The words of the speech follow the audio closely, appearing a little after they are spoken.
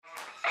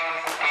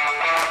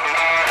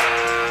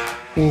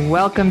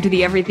Welcome to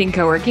the Everything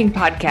Coworking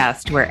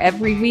podcast, where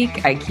every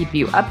week I keep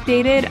you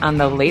updated on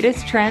the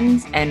latest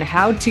trends and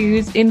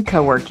how-tos in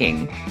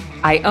coworking.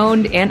 I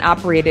owned and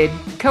operated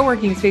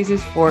coworking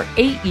spaces for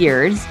 8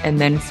 years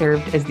and then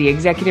served as the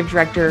executive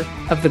director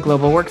of the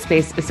Global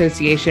Workspace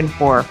Association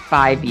for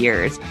 5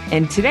 years.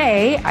 And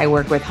today I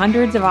work with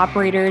hundreds of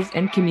operators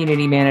and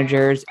community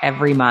managers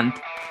every month,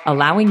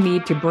 allowing me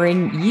to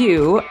bring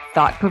you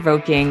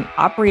thought-provoking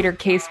operator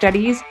case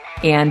studies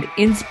and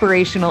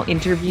inspirational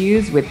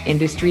interviews with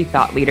industry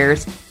thought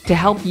leaders to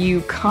help you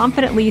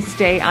confidently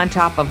stay on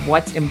top of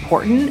what's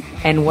important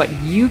and what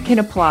you can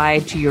apply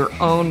to your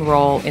own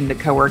role in the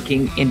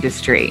coworking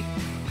industry.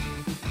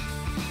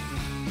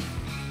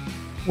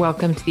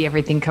 Welcome to the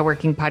Everything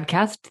Coworking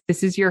podcast.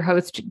 This is your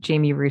host,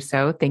 Jamie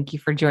Russo. Thank you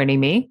for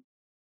joining me.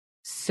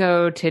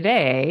 So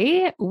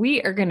today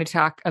we are going to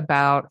talk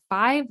about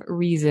 5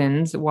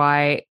 reasons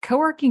why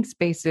coworking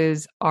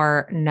spaces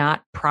are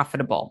not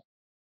profitable.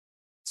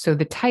 So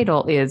the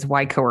title is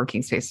Why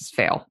Coworking Spaces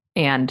Fail.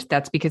 And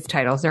that's because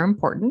titles are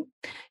important,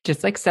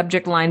 just like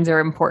subject lines are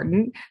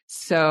important.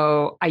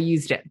 So I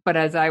used it. But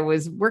as I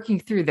was working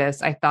through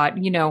this, I thought,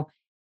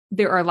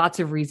 there are lots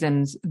of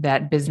reasons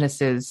that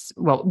businesses,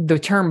 the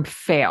term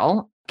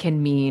fail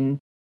can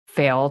mean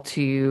fail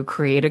to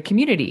create a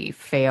community,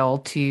 fail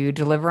to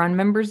deliver on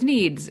members'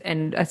 needs.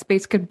 And a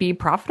space could be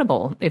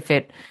profitable if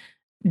it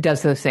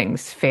does those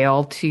things,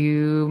 fail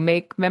to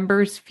make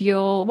members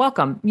feel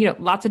welcome.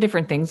 Lots of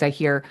different things. I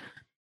hear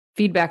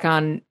feedback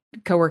on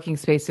coworking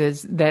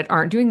spaces that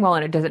aren't doing well,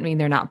 and it doesn't mean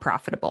they're not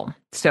profitable.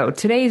 So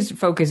today's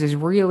focus is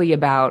really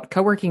about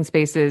coworking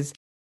spaces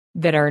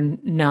that are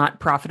not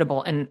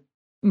profitable. And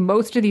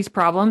most of these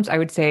problems, I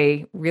would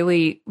say,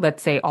 really,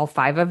 let's say all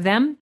 5 of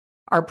them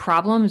are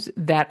problems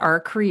that are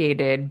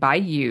created by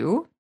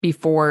you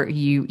before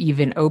you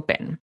even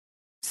open.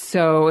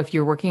 So if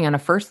you're working on a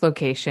first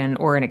location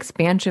or an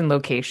expansion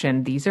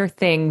location, these are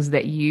things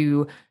that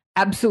you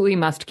absolutely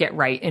must get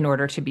right in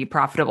order to be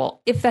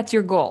profitable, if that's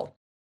your goal.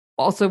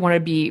 Also want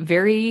to be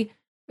very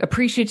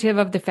appreciative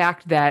of the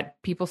fact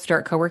that people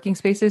start coworking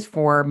spaces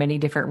for many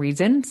different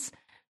reasons.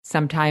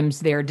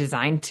 Sometimes they're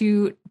designed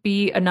to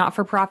be a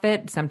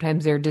not-for-profit.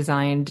 Sometimes they're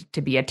designed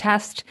to be a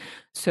test.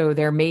 So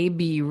there may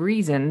be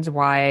reasons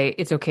why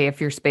it's okay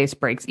if your space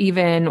breaks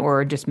even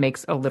or just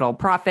makes a little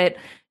profit,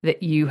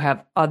 that you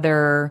have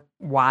other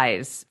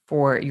whys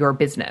for your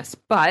business.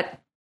 But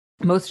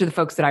most of the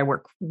folks that I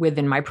work with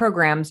in my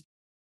programs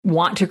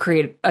want to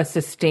create a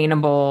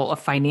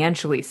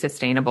financially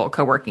sustainable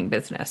co-working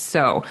business.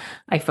 So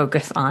I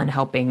focus on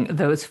helping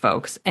those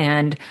folks.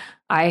 And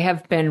I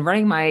have been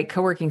running my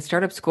co-working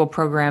startup school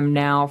program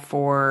now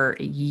for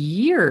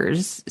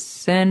years,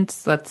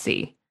 since,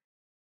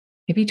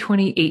 maybe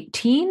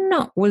 2018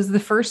 was the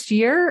first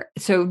year.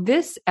 So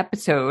this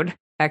episode,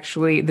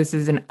 actually, this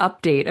is an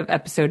update of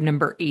episode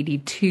number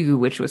 82,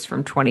 which was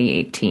from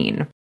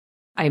 2018.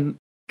 I'm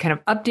kind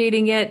of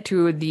updating it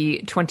to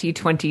the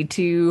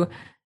 2022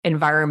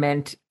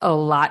 environment. A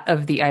lot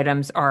of the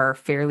items are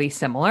fairly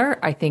similar.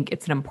 I think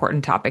it's an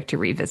important topic to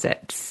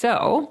revisit.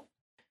 So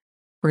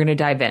we're going to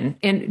dive in.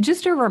 And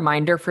just a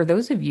reminder for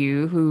those of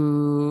you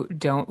who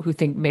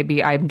think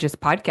maybe I'm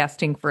just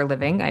podcasting for a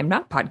living. I'm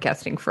not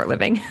podcasting for a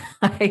living.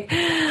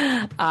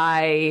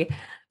 I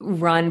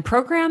run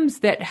programs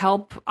that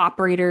help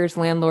operators,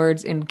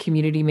 landlords, and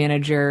community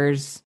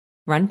managers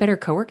run better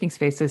coworking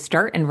spaces,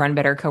 start and run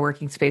better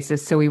coworking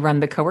spaces. So we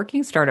run the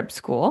Coworking Startup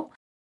School.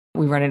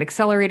 We run an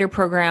accelerator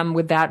program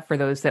with that for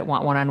those that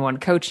want one-on-one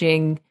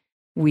coaching.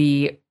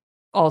 We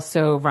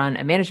also run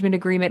a management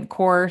agreement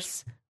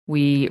course.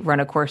 We run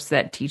a course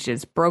that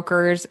teaches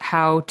brokers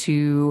how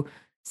to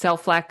sell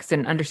flex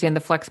and understand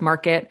the flex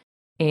market.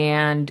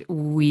 And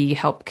we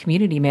help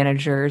community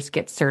managers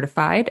get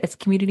certified as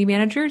community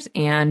managers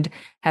and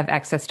have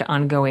access to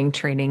ongoing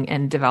training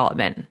and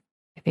development.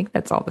 I think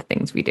that's all the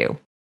things we do.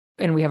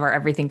 And we have our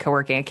Everything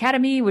Coworking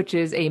Academy, which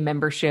is a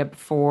membership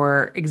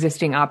for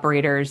existing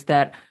operators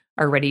that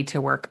are ready to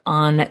work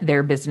on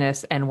their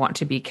business and want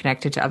to be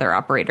connected to other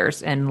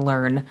operators and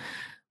learn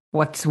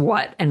what's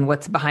what and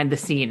what's behind the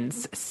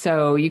scenes.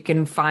 So you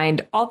can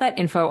find all that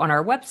info on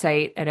our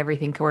website at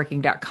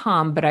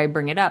everythingcoworking.com, but I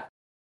bring it up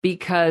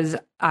because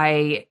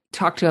I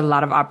talk to a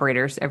lot of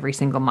operators every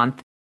single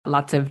month,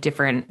 lots of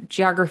different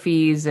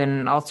geographies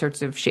and all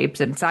sorts of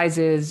shapes and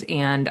sizes,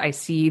 and I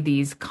see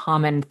these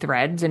common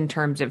threads in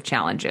terms of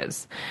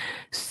challenges.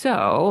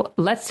 So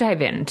let's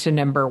dive into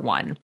number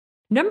 1.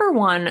 Number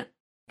 1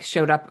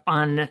 showed up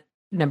on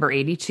number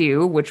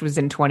 82, which was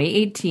in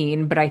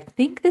 2018, but I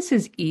think this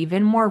is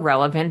even more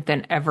relevant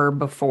than ever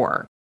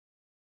before.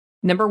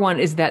 Number 1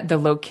 is that the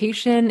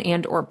location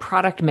and or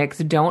product mix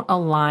don't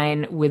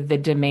align with the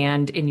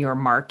demand in your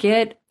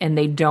market, and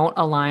they don't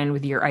align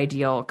with your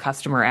ideal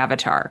customer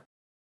avatar.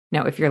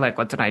 Now, if you're like,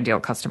 what's an ideal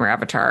customer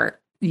avatar?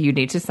 You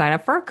need to sign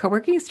up for our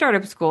co-working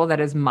startup school.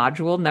 That is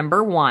module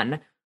number 1,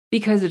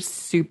 because it's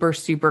super,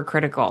 super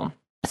critical.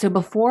 So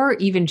before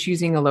even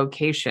choosing a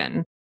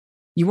location,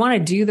 you want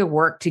to do the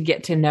work to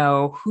get to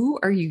know who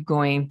are you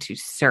going to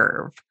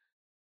serve.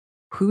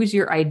 who's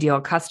your ideal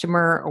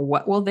customer,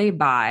 what will they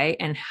buy,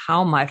 and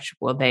how much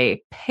will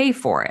they pay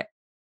for it?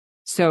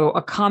 So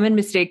a common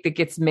mistake that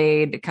gets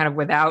made kind of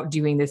without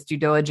doing this due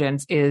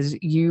diligence is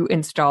you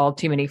install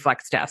too many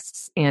flex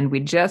desks. And we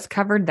just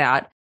covered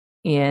that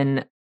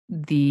in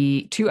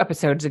the 2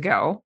 episodes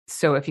ago.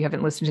 So if you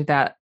haven't listened to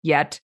that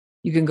yet,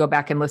 you can go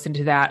back and listen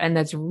to that. And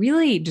that's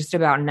really just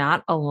about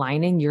not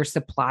aligning your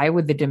supply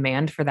with the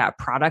demand for that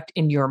product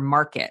in your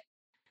market.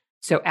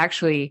 So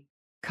actually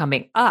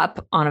coming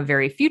up on a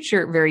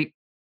very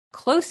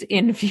close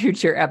in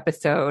future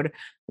episode,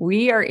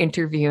 we are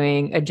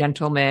interviewing a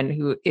gentleman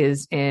who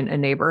is in a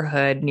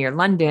neighborhood near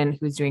London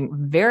who's doing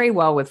very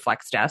well with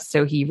FlexDesk.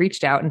 So he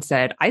reached out and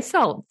said, I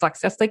sell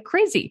FlexDesk like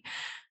crazy.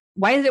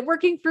 Why is it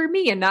working for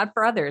me and not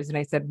for others? And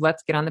I said,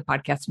 let's get on the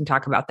podcast and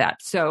talk about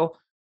that. So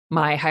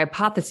my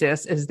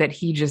hypothesis is that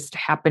he just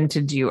happened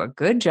to do a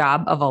good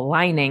job of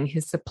aligning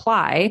his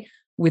supply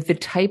with the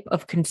type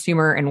of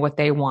consumer and what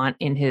they want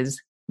in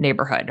his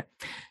neighborhood.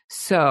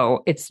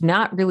 So it's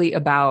not really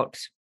about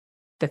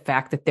the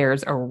fact that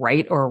there's a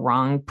right or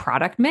wrong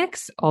product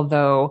mix,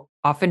 although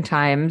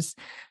oftentimes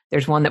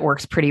there's one that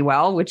works pretty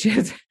well, which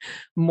is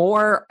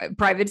more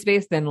private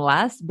space than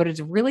less, but it's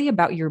really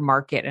about your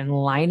market and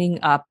lining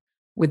up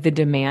with the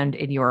demand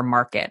in your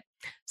market.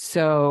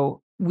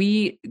 So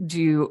we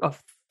do a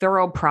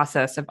thorough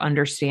process of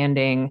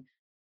understanding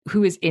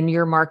who is in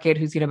your market,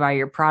 who's going to buy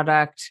your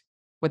product,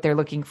 what they're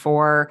looking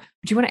for.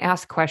 But you want to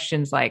ask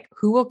questions like,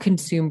 who will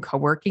consume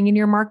co-working in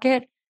your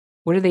market?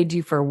 What do they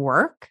do for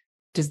work?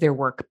 Does their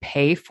work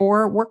pay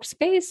for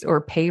workspace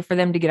or pay for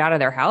them to get out of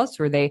their house?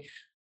 Or are they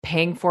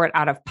paying for it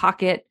out of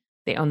pocket?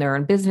 They own their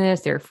own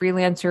business, they're a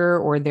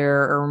freelancer, or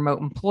they're a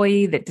remote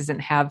employee that doesn't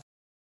have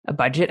a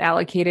budget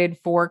allocated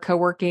for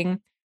co-working.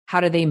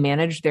 How do they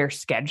manage their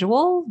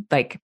schedule?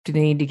 Like, do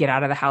they need to get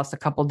out of the house a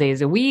couple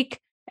days a week,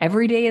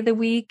 every day of the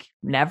week,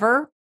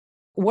 never?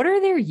 What are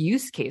their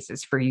use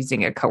cases for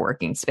using a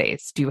co-working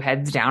space? Do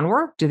heads down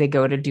work? Do they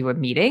go to do a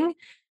meeting?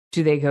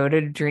 Do they go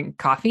to drink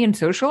coffee and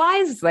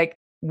socialize? Like,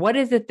 what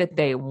is it that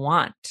they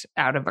want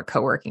out of a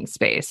co-working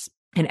space?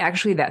 And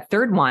actually, that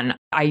third one,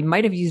 I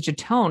might have used a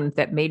tone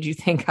that made you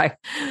think I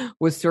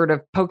was sort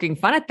of poking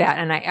fun at that.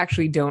 And I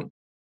actually don't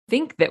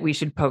think that we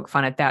should poke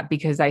fun at that,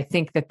 because I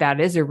think that that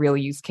is a real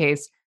use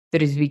case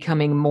that is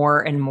becoming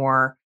more and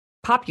more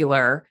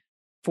popular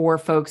for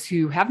folks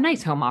who have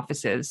nice home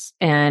offices.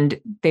 And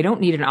they don't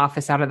need an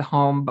office out of the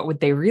home, but what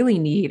they really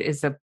need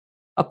is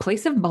a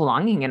place of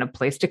belonging and a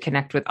place to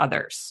connect with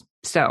others.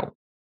 So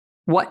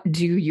what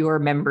do your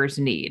members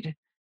need?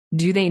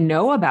 Do they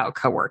know about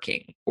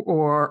co-working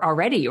or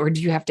already, or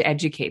do you have to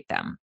educate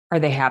them? Are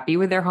they happy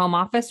with their home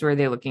office, or are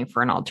they looking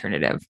for an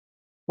alternative?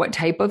 What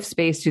type of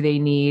space do they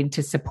need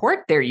to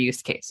support their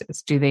use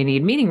cases? Do they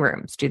need meeting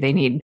rooms? Do they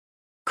need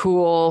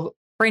cool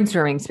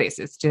brainstorming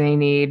spaces? Do they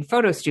need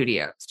photo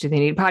studios? Do they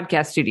need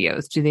podcast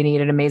studios? Do they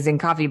need an amazing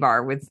coffee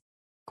bar with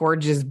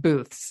gorgeous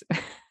booths?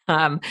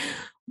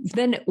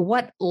 Then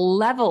what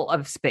level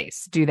of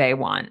space do they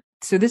want?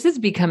 So this is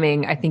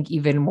becoming, I think,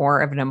 even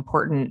more of an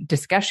important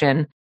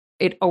discussion.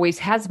 It always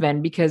has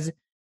been, because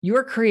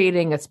you're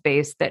creating a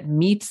space that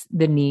meets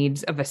the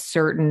needs of a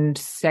certain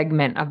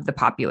segment of the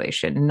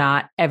population,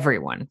 not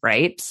everyone,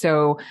 right?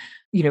 So,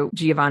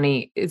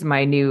 Giovanni is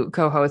my new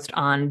co-host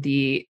on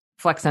the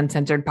Flex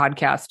Uncensored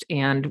podcast,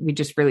 and we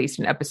just released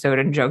an episode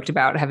and joked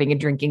about having a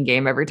drinking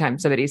game every time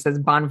somebody says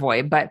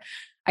Bonvoy. But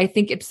I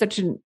think it's such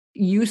a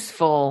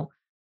useful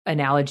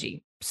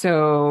analogy.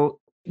 So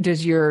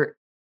does your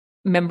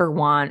member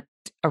want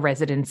a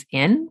Residence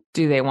Inn?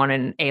 Do they want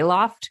an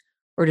A-Loft?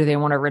 Or do they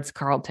want a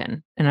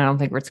Ritz-Carlton? And I don't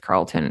think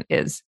Ritz-Carlton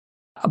is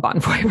a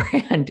Bonvoy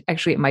brand.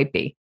 Actually, it might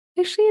be.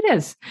 Actually, it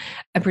is.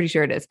 I'm pretty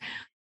sure it is.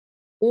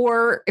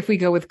 Or if we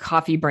go with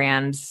coffee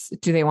brands,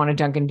 do they want a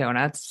Dunkin'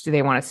 Donuts? Do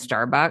they want a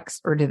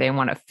Starbucks? Or do they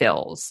want a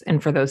Philz?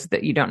 And for those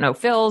that you don't know,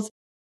 Philz,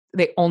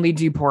 they only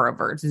do pour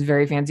overs. It's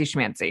very fancy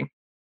schmancy.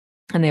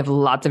 And they have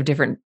lots of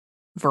different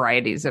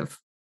varieties of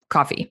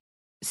coffee.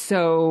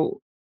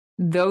 So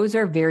those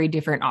are very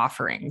different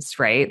offerings,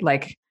 right?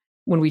 Like,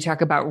 when we talk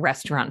about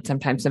restaurants,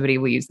 sometimes somebody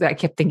will use that. I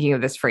kept thinking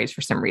of this phrase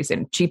for some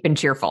reason, cheap and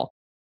cheerful,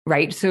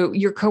 right? So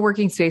your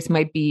co-working space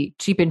might be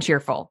cheap and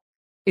cheerful.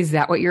 Is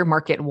that what your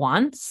market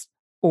wants?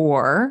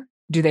 Or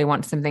do they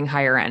want something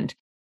higher end?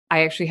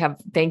 I actually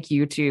have thank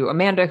you to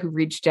Amanda, who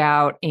reached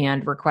out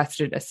and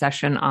requested a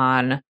session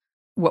on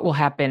what will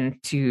happen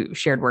to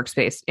shared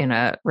workspace in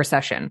a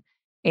recession.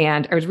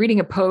 And I was reading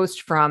a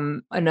post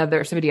from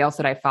somebody else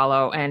that I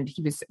follow, and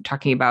he was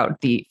talking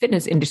about the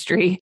fitness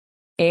industry.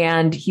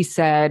 And he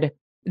said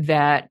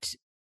that,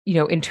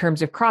 in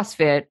terms of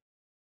CrossFit,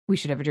 we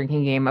should have a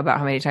drinking game about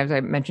how many times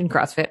I mentioned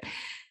CrossFit.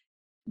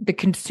 The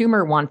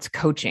consumer wants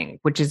coaching,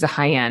 which is a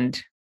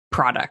high-end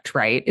product,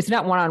 right? It's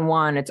not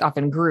one-on-one, it's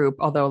often group,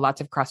 although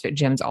lots of CrossFit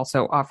gyms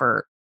also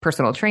offer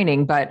personal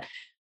training, but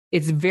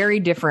it's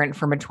very different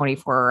from a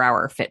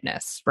 24-hour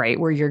fitness, right?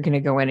 Where you're going to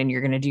go in and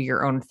you're going to do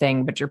your own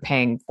thing, but you're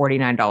paying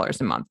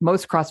 $49 a month.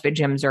 Most CrossFit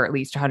gyms are at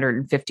least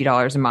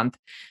 $150 a month.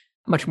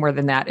 Much more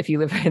than that if you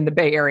live in the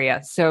Bay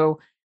Area. So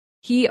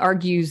he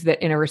argues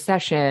that in a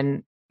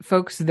recession,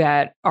 folks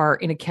that are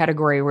in a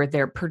category where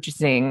they're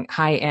purchasing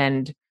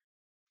high-end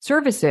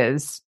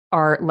services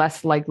are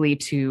less likely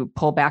to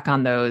pull back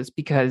on those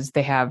because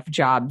they have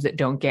jobs that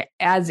don't get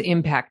as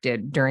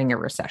impacted during a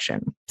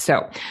recession.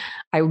 So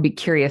I would be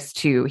curious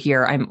to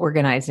hear. I'm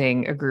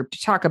organizing a group to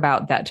talk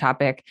about that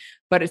topic,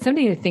 but it's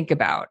something to think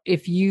about.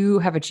 If you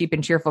have a cheap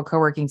and cheerful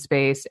co-working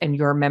space and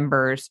your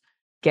members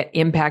get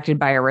impacted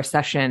by a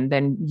recession,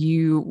 then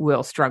you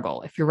will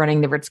struggle. If you're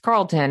running the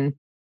Ritz-Carlton,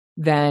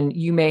 then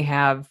you may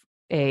have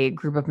a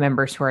group of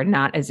members who are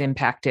not as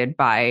impacted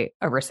by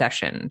a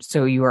recession.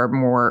 So you are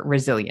more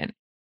resilient.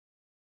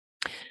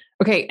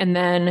 Okay. And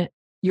then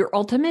your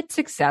ultimate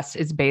success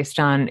is based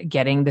on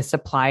getting the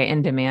supply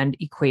and demand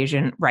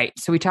equation right.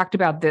 So we talked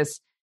about this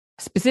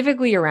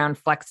specifically around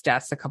flex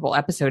desks a couple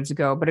episodes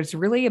ago, but it's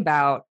really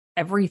about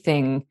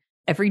everything,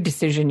 every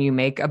decision you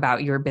make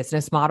about your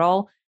business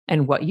model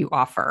and what you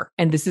offer.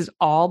 And this is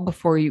all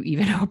before you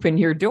even open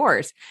your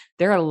doors.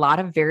 There are a lot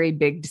of very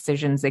big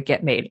decisions that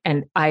get made.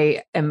 And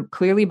I am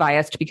clearly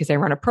biased because I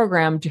run a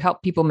program to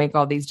help people make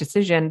all these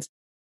decisions.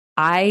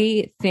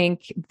 I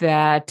think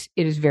that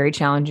it is very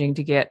challenging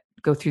to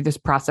go through this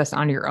process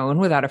on your own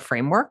without a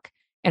framework.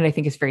 And I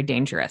think it's very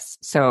dangerous.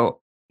 So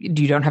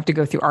you don't have to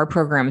go through our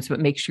programs, but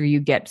make sure you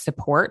get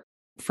support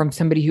from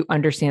somebody who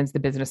understands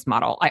the business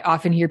model. I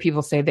often hear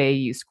people say they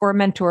use score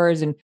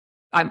mentors, and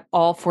I'm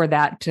all for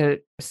that to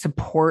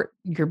support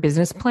your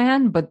business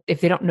plan. But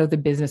if they don't know the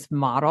business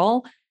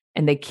model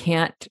and they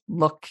can't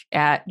look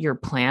at your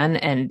plan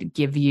and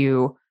give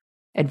you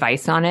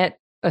advice on it,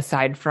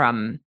 aside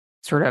from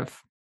sort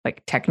of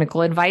like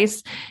technical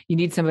advice, you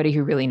need somebody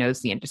who really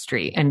knows the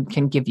industry and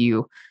can give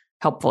you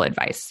helpful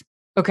advice.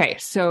 Okay,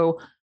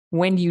 so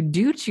when you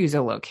do choose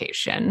a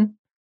location,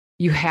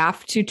 you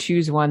have to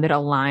choose one that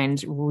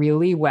aligns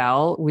really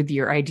well with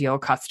your ideal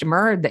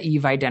customer that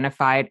you've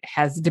identified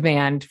has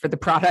demand for the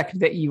product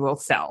that you will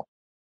sell.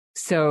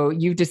 So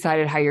you've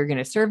decided how you're going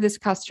to serve this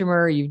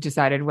customer. You've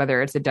decided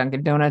whether it's a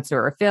Dunkin' Donuts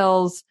or a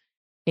Phil's,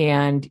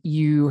 and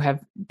you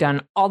have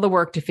done all the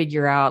work to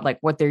figure out like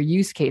what their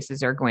use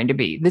cases are going to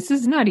be. This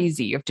is not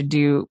easy. You have to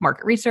do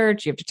market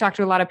research. You have to talk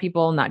to a lot of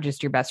people, not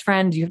just your best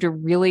friends. You have to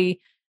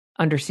really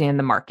understand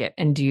the market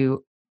and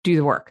do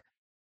the work.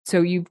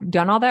 So you've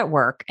done all that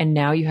work, and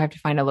now you have to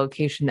find a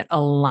location that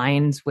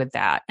aligns with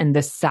that. And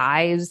the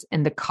size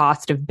and the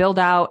cost of build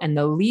out and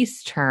the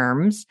lease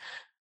terms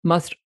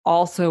must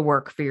also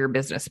work for your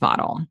business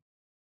model.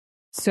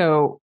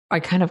 So I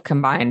kind of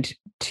combined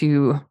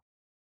two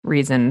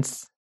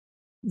reasons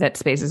that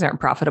spaces aren't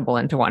profitable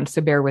into one.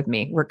 So bear with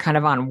me. We're kind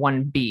of on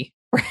 1B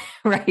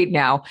right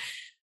now.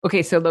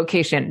 Okay, so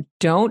location.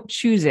 Don't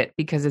choose it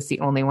because it's the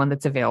only one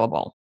that's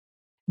available.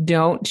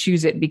 Don't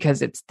choose it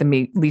because it's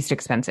the least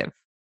expensive.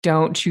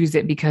 Don't choose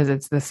it because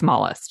it's the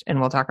smallest. And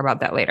we'll talk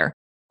about that later.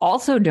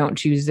 Also, don't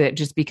choose it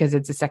just because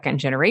it's a second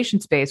generation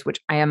space, which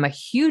I am a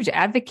huge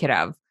advocate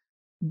of.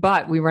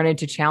 But we run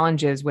into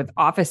challenges with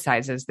office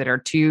sizes that are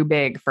too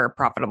big for a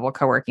profitable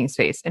co-working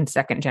space and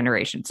second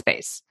generation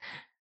space.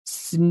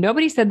 So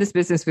nobody said this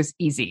business was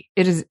easy.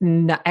 It is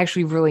not,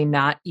 actually really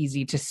not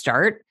easy to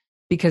start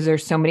because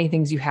there's so many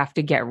things you have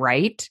to get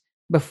right.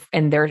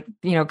 And there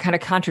are, kind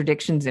of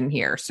contradictions in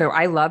here. So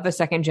I love a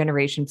second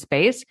generation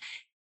space.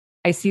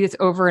 I see this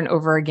over and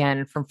over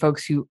again from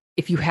folks who,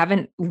 if you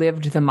haven't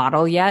lived the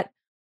model yet,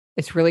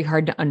 it's really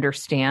hard to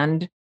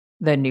understand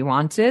the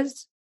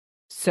nuances.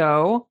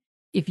 So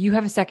if you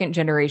have a second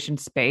generation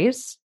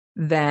space,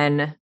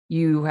 then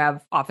you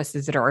have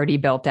offices that are already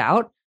built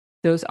out.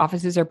 Those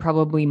offices are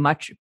probably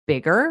much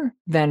bigger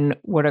than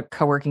what a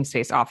co-working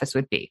space office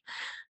would be.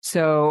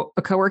 So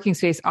a co-working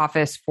space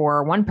office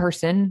for one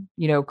person,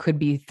 could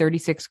be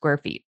 36 square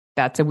feet.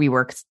 That's a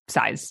WeWork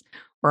size,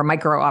 or a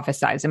micro office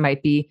size. It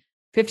might be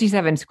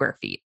 57 square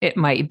feet. It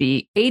might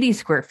be 80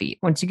 square feet.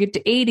 Once you get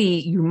to 80,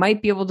 you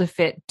might be able to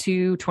fit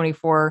two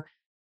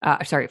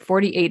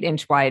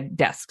 48-inch wide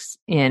desks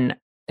in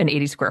an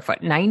 80 square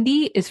foot.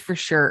 90 is for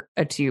sure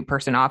a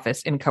two-person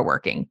office in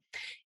co-working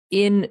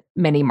in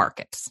many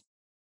markets.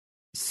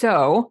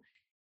 So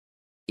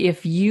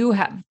if you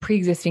have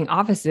pre-existing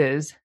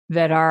offices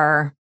that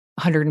are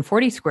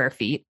 140 square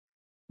feet,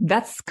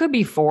 could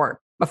be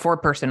a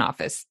four-person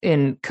office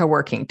in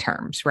co-working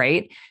terms,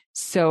 right?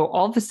 So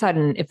all of a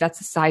sudden, if that's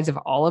the size of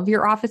all of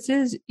your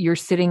offices, you're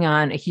sitting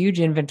on a huge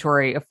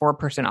inventory of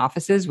four-person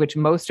offices, which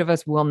most of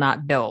us will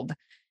not build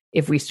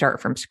if we start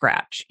from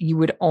scratch. You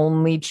would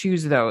only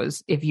choose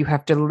those if you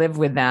have to live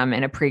with them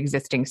in a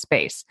pre-existing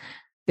space.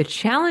 The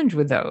challenge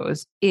with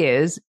those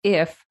is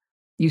if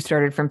you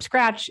started from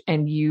scratch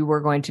and you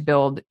were going to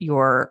build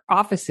your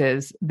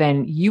offices,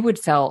 then you would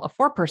sell a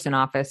four-person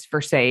office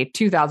for, say,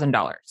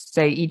 $2,000.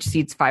 Say each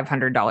seat's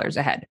 $500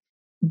 a head.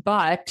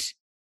 But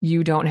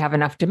you don't have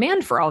enough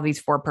demand for all these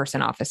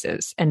four-person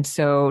offices. And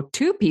so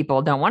two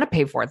people don't want to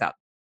pay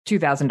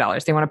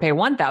 $2,000. They want to pay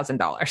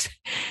 $1,000.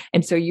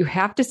 And so you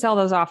have to sell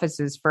those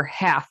offices for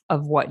half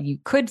of what you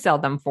could sell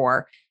them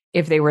for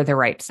if they were the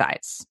right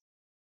size.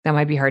 That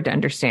might be hard to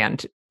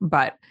understand,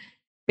 but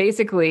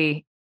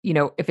basically,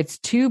 if it's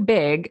too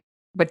big,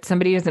 but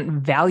somebody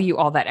doesn't value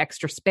all that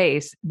extra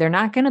space, they're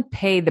not going to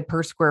pay the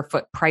per square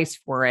foot price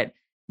for it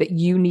that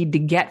you need to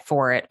get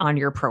for it on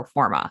your pro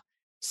forma.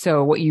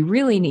 So what you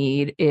really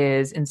need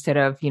is, instead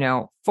of,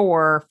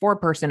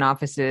 four-person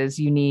offices,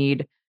 you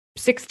need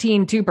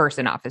 16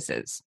 two-person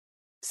offices.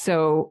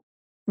 So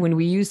when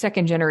we use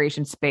second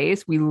generation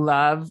space, we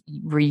love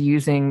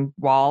reusing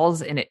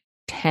walls, and it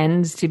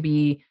tends to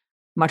be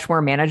much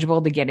more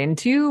manageable to get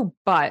into,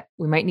 but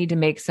we might need to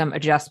make some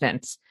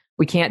adjustments.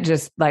 We can't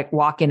just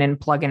walk in and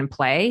plug and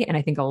play. And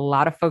I think a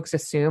lot of folks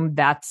assume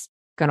that's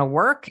going to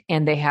work,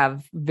 and they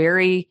have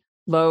very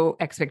low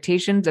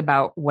expectations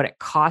about what it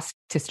costs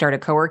to start a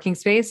co-working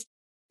space.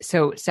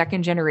 So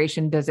second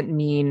generation doesn't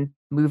mean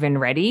move-in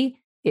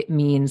ready. It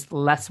means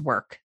less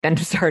work than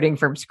starting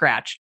from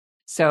scratch.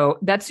 So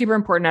that's super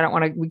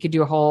important. We could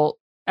do a whole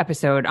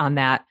episode on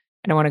that.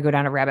 I don't want to go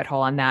down a rabbit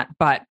hole on that,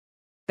 but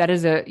that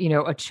is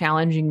a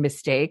challenging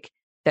mistake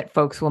that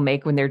folks will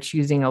make when they're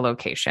choosing a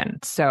location.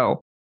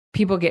 So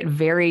people get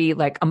very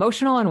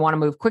emotional and want to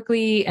move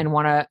quickly and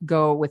want to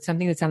go with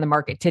something that's on the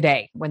market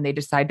today when they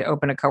decide to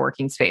open a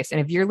co-working space.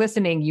 And if you're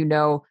listening,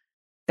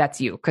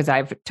 that's you, because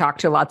I've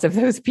talked to lots of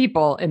those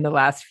people in the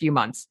last few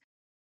months.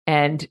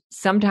 And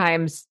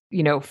sometimes,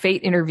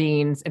 fate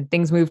intervenes and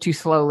things move too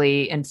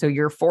slowly. And so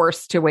you're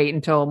forced to wait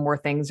until more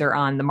things are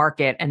on the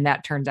market. And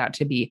that turns out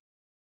to be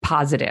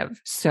positive.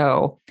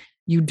 So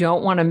you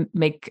don't want to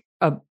make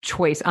a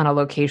choice on a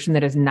location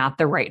that is not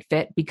the right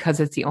fit because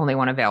it's the only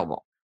one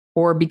available,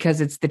 or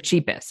because it's the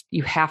cheapest.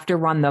 You have to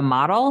run the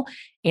model,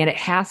 and it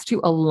has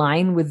to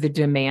align with the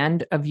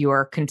demand of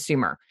your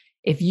consumer.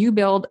 If you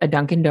build a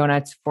Dunkin'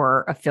 Donuts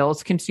for a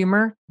Phil's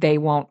consumer, they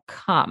won't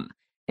come.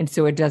 And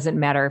so it doesn't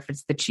matter if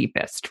it's the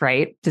cheapest,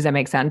 right? Does that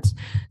make sense?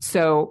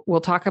 So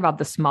we'll talk about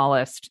the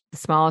smallest. The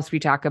smallest we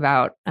talk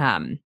about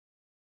in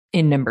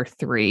number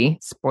 3,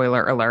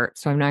 spoiler alert.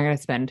 So I'm not going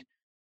to spend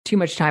too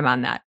much time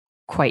on that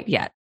quite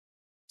yet.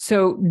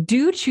 So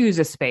do choose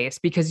a space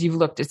because you've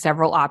looked at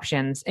several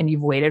options and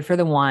you've waited for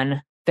the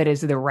one that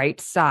is the right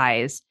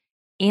size,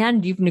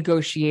 and you've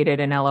negotiated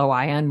an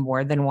LOI on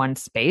more than one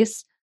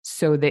space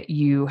so that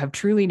you have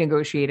truly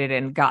negotiated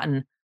and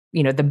gotten,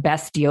 the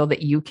best deal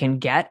that you can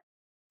get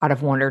out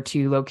of one or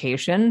two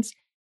locations.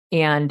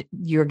 And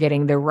you're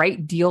getting the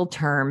right deal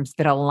terms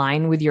that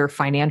align with your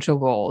financial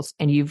goals.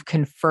 And you've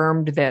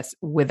confirmed this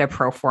with a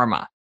pro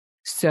forma.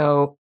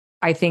 So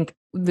I think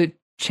the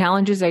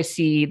challenges I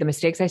see, the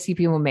mistakes I see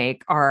people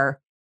make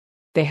are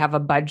they have a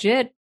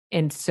budget.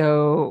 And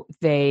so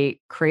they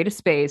create a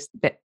space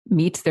that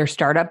meets their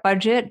startup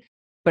budget,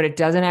 but it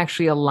doesn't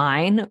actually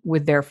align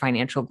with their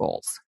financial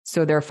goals.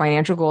 So their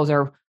financial goals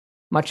are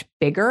much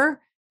bigger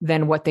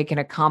than what they can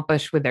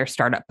accomplish with their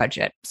startup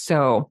budget.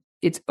 So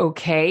it's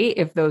okay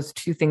if those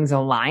two things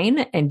align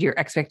and your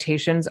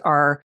expectations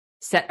are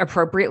set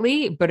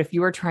appropriately. But if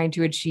you are trying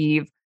to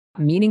achieve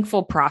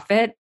meaningful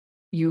profit,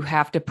 you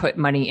have to put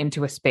money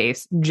into a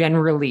space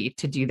generally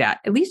to do that,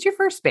 at least your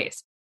first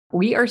space.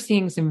 We are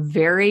seeing some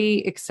very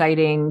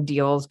exciting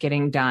deals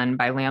getting done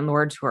by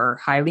landlords who are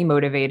highly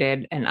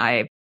motivated. And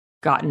I've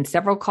gotten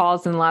several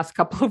calls in the last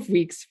couple of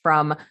weeks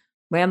from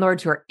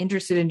landlords who are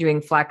interested in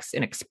doing flex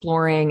and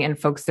exploring, and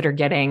folks that are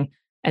getting,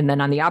 and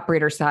then on the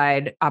operator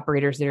side,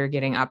 operators that are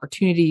getting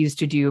opportunities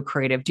to do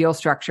creative deal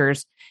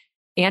structures.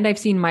 And I've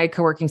seen my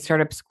co-working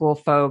startup school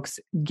folks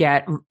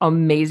get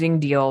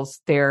amazing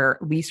deals. Their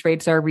lease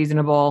rates are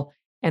reasonable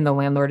and the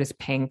landlord is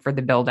paying for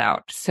the build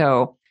out.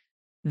 So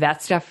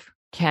that stuff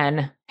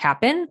can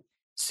happen.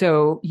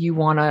 So you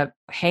want to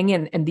hang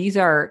in. And these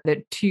are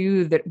the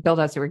two that build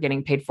outs that we're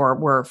getting paid for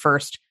were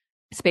first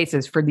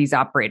spaces for these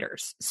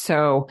operators.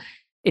 So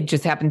it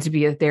just happens to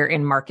be that they're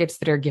in markets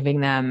that are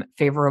giving them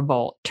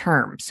favorable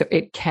terms. So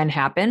it can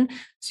happen.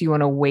 So you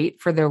want to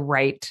wait for the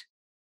right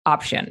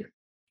option.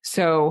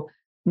 So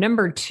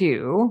number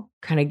 2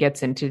 kind of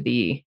gets into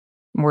the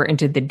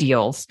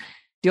deal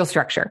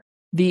structure.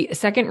 The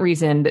second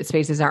reason that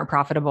spaces aren't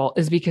profitable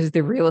is because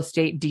the real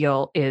estate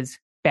deal is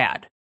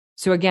bad.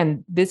 So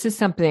again, these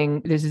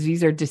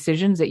are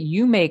decisions that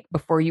you make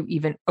before you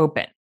even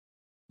open.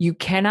 You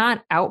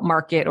cannot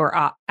outmarket or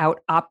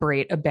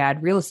out-operate a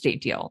bad real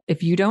estate deal.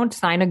 If you don't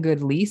sign a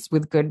good lease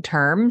with good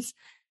terms,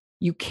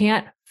 you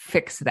can't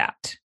fix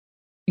that.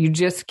 You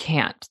just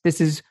can't.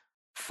 This is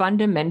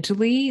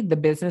fundamentally, the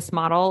business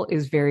model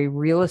is very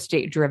real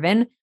estate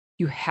driven.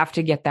 You have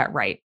to get that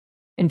right.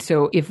 And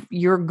so if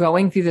you're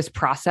going through this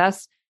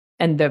process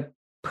and the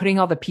putting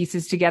all the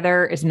pieces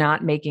together is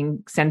not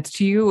making sense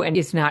to you, and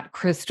it's not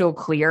crystal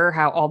clear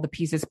how all the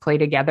pieces play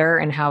together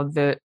and how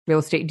the real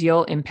estate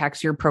deal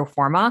impacts your pro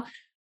forma,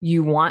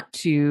 you want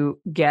to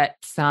get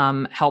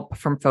some help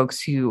from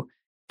folks who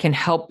can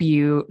help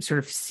you sort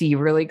of see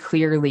really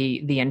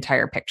clearly the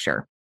entire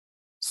picture.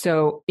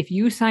 So if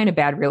you sign a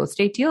bad real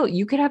estate deal,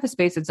 you could have a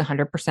space that's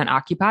 100%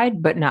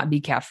 occupied, but not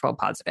be cash flow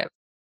positive.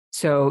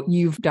 So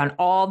you've done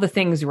all the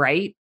things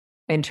right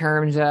in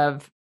terms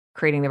of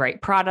creating the right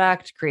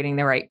product, creating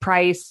the right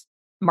price,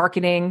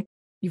 marketing.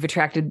 You've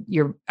attracted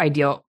your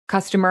ideal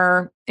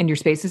customer and your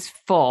space is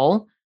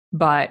full,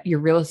 but your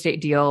real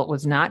estate deal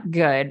was not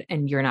good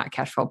and you're not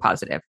cash flow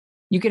positive.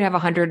 You could have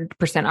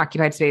 100%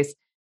 occupied space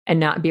and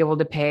not be able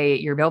to pay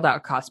your build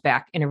out costs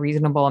back in a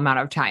reasonable amount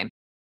of time.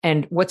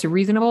 And what's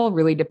reasonable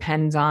really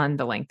depends on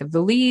the length of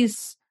the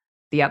lease,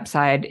 the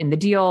upside in the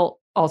deal,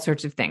 all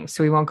sorts of things.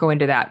 So we won't go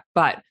into that,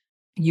 but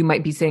you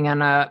might be sitting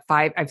on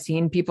I've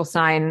seen people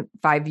sign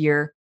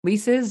 5-year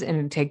leases and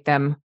it'd take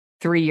them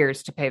 3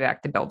 years to pay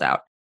back the build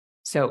out.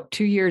 So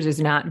 2 years is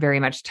not very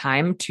much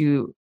time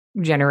to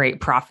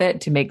generate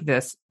profit to make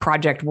this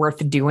project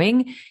worth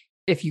doing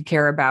if you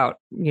care about,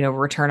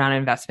 return on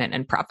investment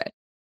and profit.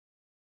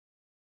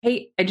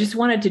 Hey, I just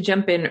wanted to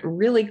jump in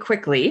really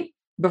quickly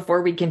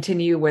before we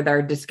continue with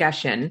our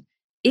discussion.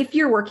 If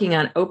you're working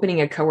on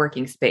opening a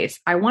co-working space,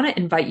 I want to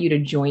invite you to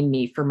join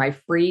me for my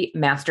free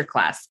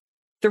masterclass,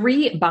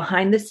 3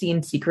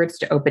 behind-the-scenes secrets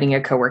to opening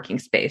a co-working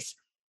space.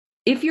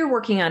 If you're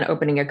working on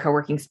opening a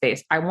co-working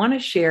space, I want to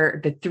share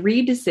the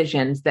 3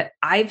 decisions that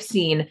I've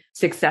seen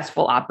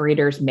successful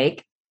operators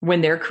make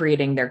when they're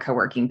creating their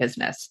co-working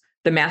business.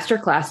 The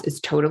masterclass is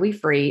totally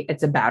free.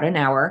 It's about an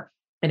hour.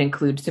 It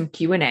includes some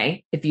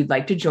Q&A. If you'd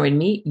like to join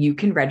me, you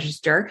can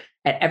register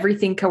at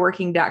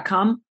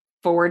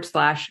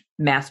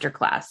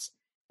everythingcoworking.com/masterclass.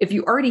 If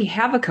you already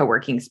have a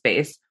co-working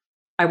space,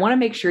 I want to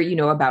make sure you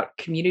know about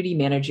Community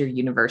Manager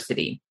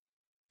University.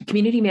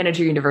 Community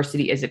Manager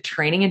University is a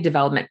training and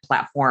development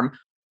platform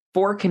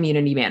for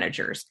community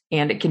managers,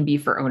 and it can be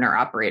for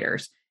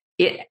owner-operators.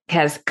 It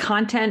has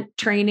content,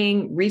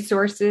 training,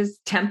 resources,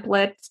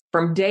 templates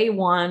from day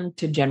one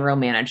to general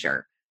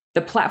manager.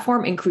 The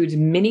platform includes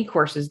mini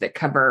courses that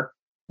cover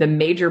the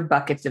major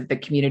buckets of the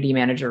community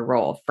manager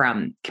role,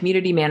 from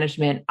community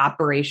management,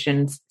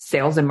 operations,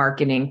 sales and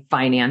marketing,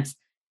 finance,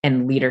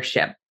 and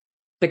leadership.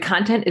 The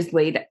content is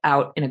laid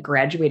out in a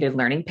graduated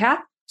learning path,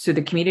 so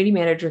the community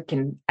manager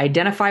can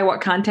identify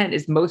what content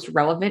is most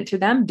relevant to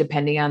them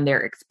depending on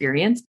their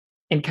experience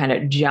and kind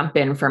of jump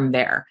in from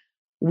there.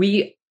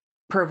 We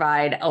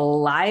provide a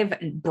live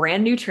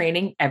brand new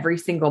training every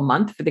single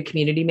month for the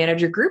community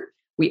manager group.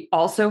 We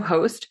also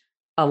host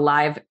a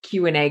live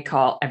Q&A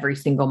call every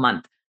single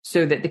month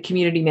so that the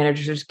community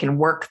managers can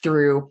work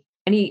through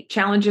any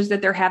challenges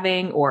that they're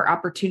having or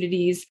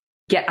opportunities,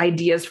 get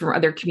ideas from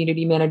other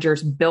community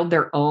managers, build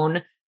their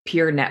own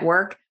peer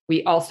network.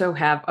 We also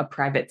have a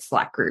private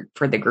Slack group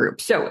for the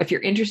group. So if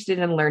you're interested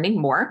in learning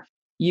more,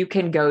 you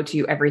can go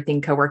to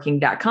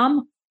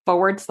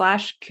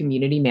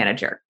everythingcoworking.com/community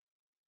manager.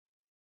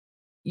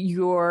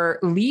 Your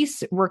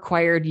lease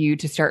required you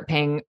to start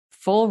paying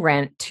full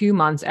rent 2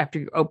 months after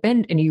you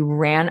opened, and you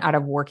ran out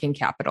of working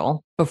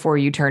capital before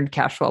you turned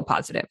cash flow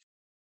positive.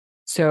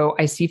 So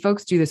I see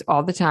folks do this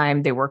all the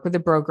time. They work with a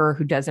broker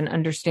who doesn't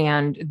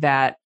understand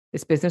that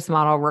this business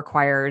model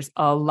requires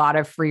a lot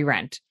of free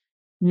rent.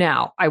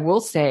 Now, I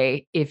will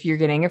say, if you're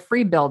getting a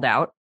free build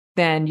out,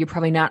 then you're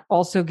probably not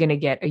also going to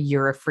get a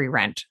year of free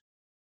rent.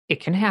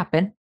 It can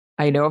happen.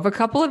 I know of a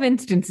couple of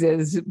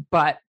instances,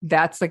 but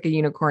that's like a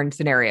unicorn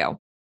scenario.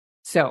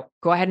 So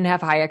go ahead and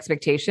have high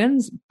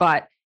expectations.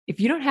 But if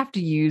you don't have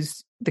to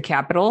use the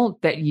capital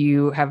that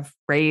you have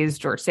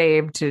raised or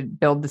saved to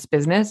build this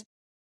business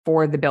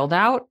for the build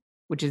out,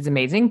 which is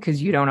amazing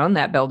because you don't own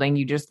that building,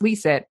 you just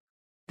lease it,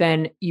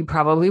 then you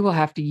probably will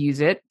have to use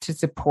it to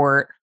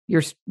support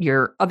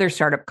your other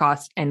startup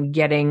costs and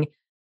getting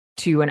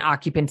to an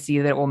occupancy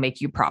that will make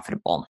you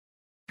profitable.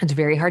 It's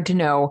very hard to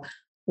know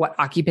what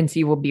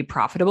occupancy will be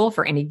profitable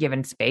for any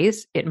given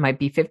space. It might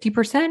be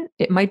 50%,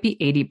 it might be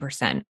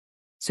 80%.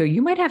 So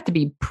you might have to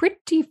be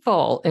pretty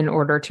full in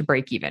order to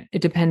break even.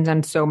 It depends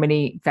on so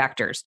many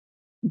factors.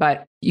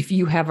 But if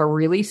you have a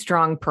really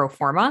strong pro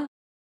forma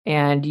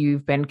and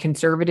you've been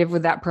conservative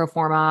with that pro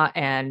forma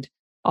and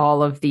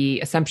all of the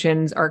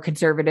assumptions are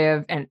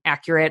conservative and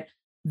accurate,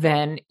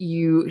 then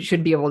you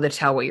should be able to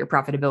tell what your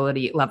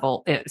profitability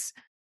level is.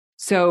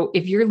 So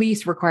if your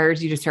lease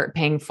requires you to start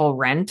paying full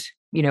rent,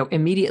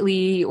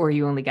 immediately, or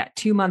you only got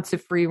 2 months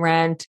of free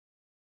rent,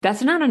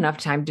 that's not enough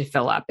time to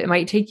fill up. It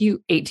might take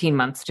you 18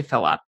 months to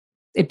fill up.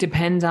 It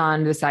depends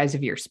on the size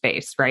of your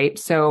space, right?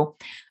 So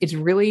it's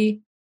really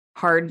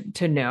hard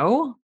to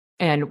know.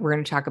 And we're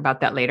going to talk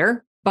about that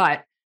later.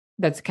 But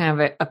that's kind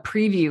of a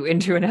preview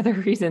into another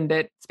reason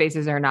that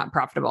spaces are not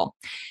profitable.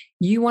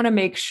 You want to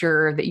make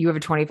sure that you have a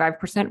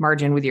 25%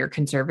 margin with your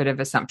conservative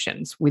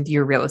assumptions with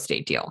your real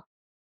estate deal.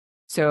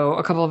 So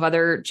a couple of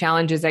other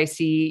challenges I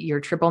see: your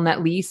triple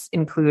net lease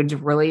includes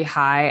really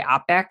high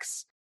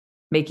OpEx,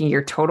 making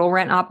your total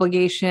rent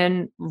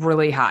obligation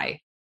really high,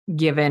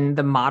 given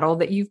the model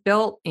that you've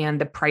built and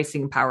the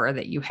pricing power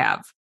that you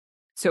have.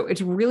 So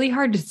it's really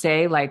hard to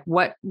say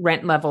what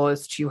rent level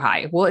is too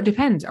high. Well, it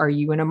depends. Are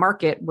you in a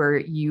market where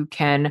you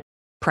can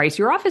price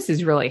your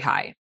offices really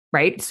high,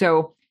 right?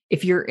 So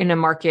if you're in a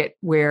market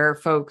where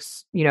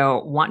folks,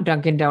 want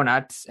Dunkin'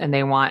 Donuts and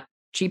they want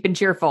cheap and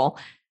cheerful,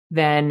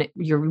 then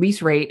your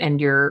lease rate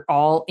and your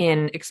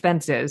all-in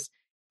expenses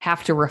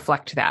have to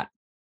reflect that.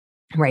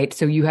 Right.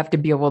 So you have to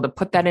be able to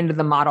put that into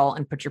the model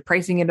and put your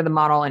pricing into the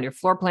model and your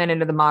floor plan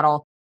into the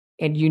model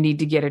and you need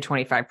to get a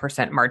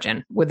 25%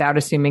 margin without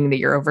assuming that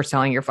you're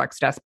overselling your flex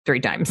desk 3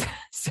 times.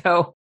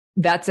 So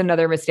that's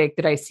another mistake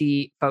that I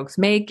see folks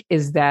make,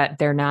 is that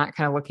they're not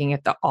kind of looking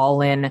at the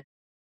all-in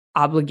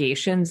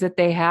obligations that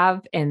they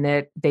have, and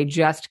that they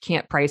just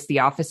can't price the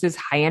offices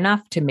high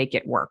enough to make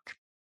it work.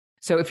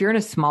 So if you're in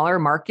a smaller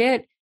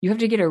market, you have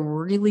to get a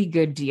really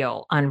good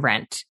deal on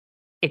rent.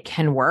 It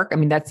can work. I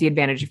mean, that's the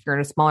advantage. If you're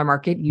in a smaller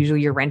market,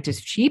 usually your rent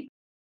is cheap,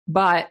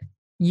 but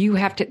you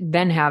have to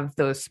then have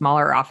those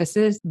smaller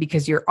offices,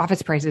 because your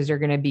office prices are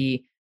going to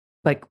be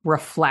like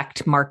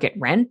reflect market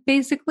rent,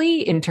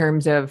 basically, in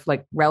terms of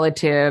like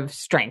relative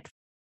strength.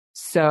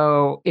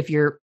 So if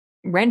your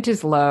rent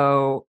is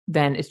low,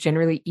 then it's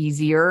generally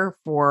easier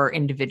for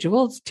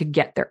individuals to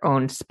get their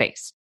own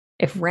space.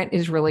 If rent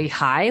is really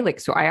high, like,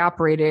 so I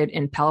operated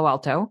in Palo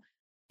Alto,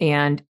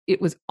 and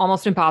it was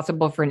almost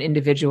impossible for an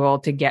individual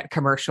to get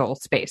commercial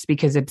space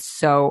because it's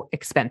so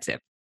expensive.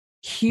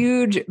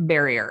 Huge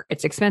barrier.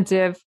 It's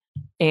expensive,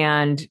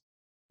 and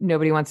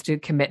nobody wants to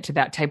commit to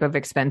that type of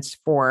expense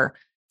for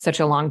such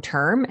a long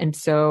term. And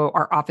so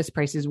our office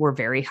prices were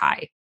very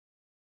high.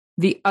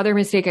 The other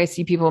mistake I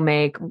see people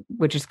make,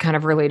 which is kind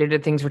of related to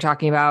things we're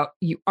talking about,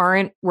 you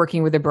aren't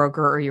working with a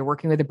broker, or you're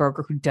working with a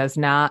broker who does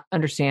not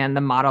understand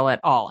the model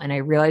at all. And I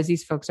realize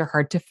these folks are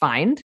hard to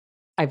find.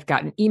 I've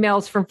gotten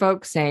emails from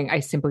folks saying I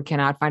simply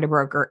cannot find a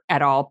broker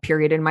at all,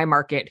 period, in my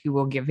market who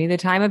will give me the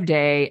time of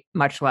day,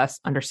 much less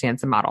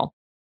understands the model.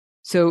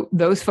 So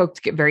those folks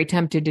get very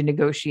tempted to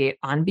negotiate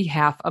on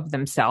behalf of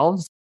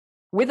themselves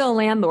with a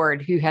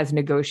landlord who has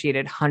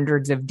negotiated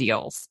hundreds of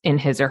deals in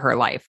his or her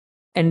life.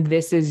 And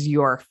this is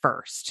your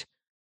first.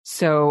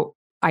 So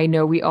I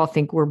know we all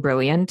think we're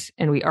brilliant,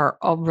 and we are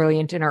all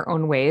brilliant in our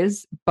own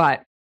ways,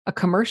 but a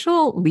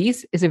commercial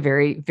lease is a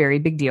very, very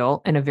big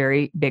deal and a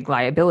very big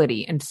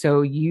liability. And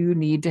so you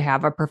need to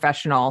have a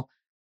professional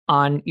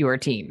on your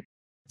team.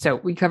 So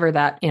we cover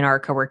that in our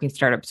co-working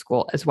startup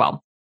school as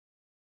well.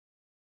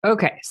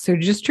 Okay, so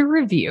just to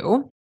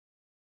review,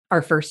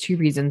 our first 2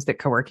 reasons that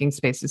co-working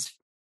spaces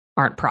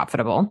aren't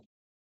profitable.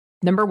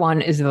 Number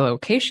 1 is the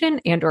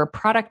location and or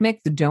product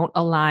mix don't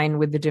align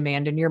with the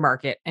demand in your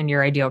market and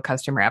your ideal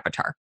customer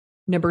avatar.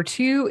 Number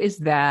 2 is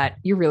that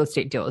your real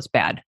estate deal is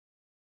bad.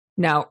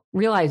 Now,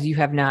 realize you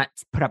have not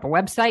put up a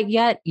website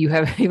yet. You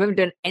haven't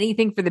done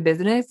anything for the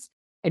business,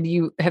 and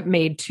you have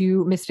made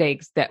 2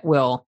 mistakes that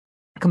will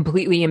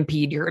completely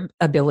impede your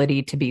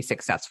ability to be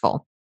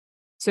successful.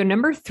 So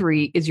number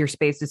 3 is your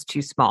space is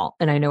too small.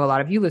 And I know a lot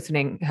of you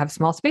listening have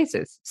small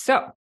spaces.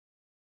 So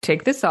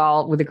take this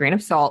all with a grain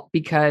of salt,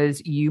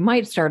 because you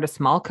might start a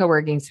small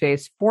co-working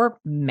space for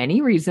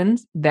many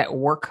reasons that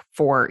work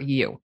for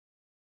you.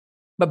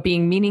 But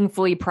being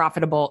meaningfully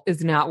profitable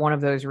is not one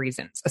of those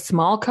reasons. A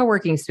small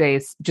co-working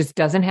space just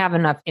doesn't have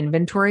enough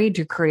inventory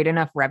to create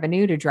enough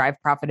revenue to drive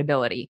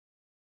profitability,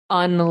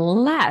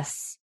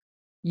 unless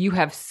you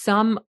have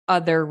some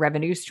other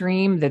revenue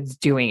stream that's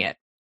doing it.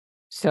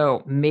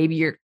 So maybe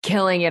you're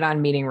killing it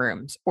on meeting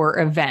rooms or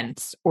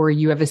events, or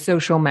you have a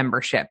social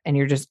membership and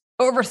you're just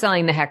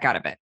overselling the heck out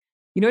of it.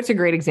 You know, it's a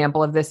great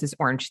example of this is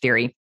Orange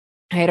Theory.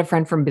 I had a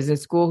friend from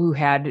business school who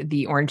had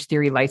the Orange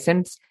Theory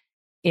license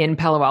in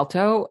Palo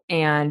Alto,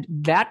 and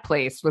that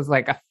place was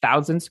like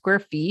 1,000 square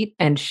feet.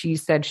 And she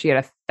said she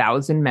had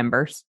 1,000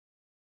 members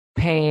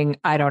paying,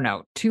 I don't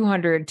know,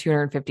 $200,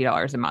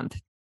 $250 a month.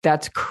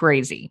 That's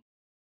crazy.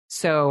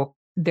 So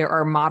there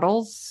are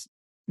models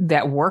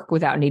that work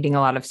without needing a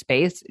lot of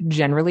space.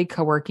 Generally,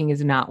 co-working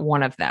is not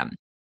one of them,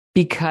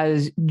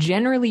 because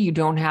generally you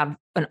don't have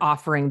an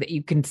offering that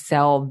you can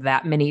sell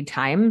that many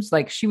times.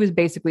 Like, she was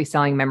basically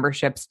selling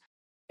memberships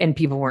and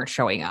people weren't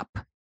showing up,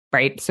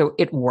 right? So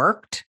it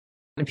worked,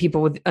 and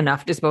people with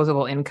enough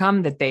disposable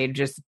income that they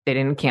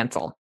didn't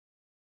cancel.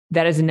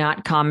 That is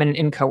not common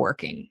in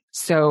co-working.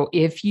 So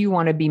if you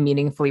want to be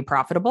meaningfully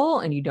profitable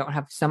and you don't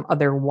have some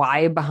other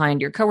why behind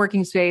your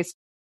co-working space,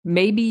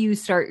 maybe you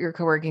start your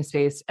co-working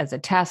space as a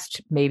test.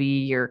 Maybe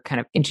you're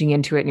kind of inching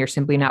into it and you're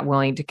simply not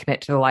willing to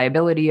commit to the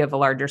liability of a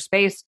larger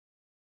space.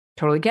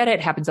 Totally get it.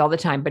 Happens all the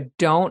time, but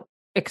don't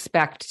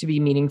expect to be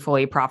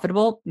meaningfully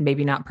profitable,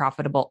 maybe not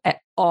profitable at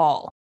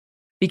all,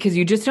 because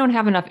you just don't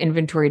have enough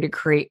inventory to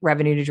create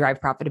revenue to drive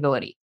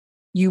profitability.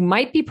 You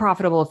might be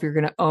profitable if you're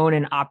going to own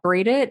and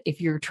operate it. If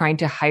you're trying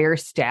to hire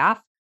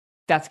staff,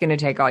 that's going to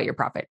take all your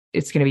profit.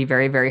 It's going to be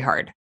very, very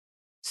hard.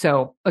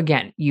 So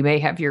again, you may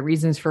have your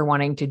reasons for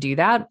wanting to do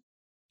that,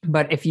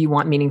 but if you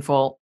want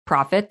meaningful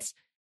profits,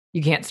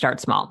 you can't start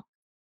small.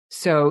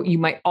 So you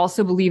might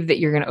also believe that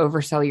you're going to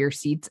oversell your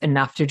seats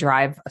enough to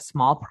drive a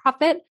small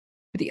profit.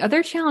 But the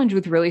other challenge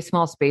with really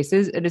small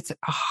spaces is it's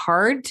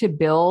hard to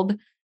build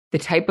the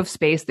type of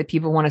space that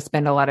people want to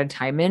spend a lot of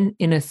time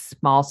in a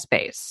small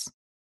space,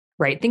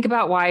 right? Think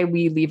about why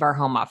we leave our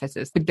home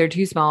offices. They're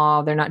too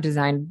small. They're not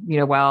designed,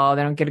 well,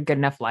 they don't get a good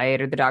enough light,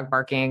 or the dog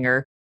barking,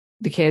 or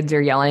the kids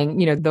are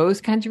yelling,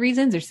 those kinds of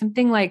reasons, or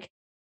something like,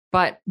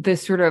 but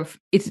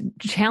it's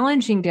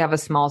challenging to have a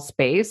small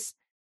space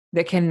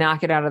that can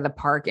knock it out of the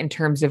park in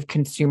terms of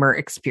consumer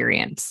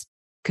experience,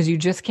 because you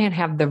just can't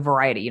have the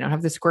variety. You don't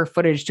have the square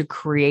footage to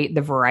create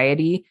the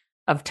variety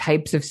of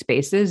types of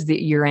spaces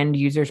that your end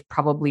users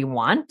probably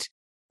want.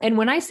 And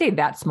when I say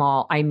that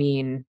small, I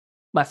mean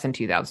less than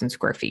 2,000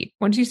 square feet.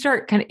 Once you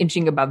start kind of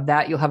inching above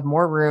that, you'll have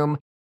more room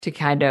to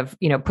kind of,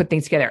 put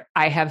things together.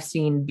 I have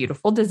seen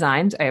beautiful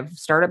designs. I have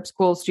startup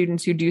school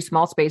students who do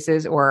small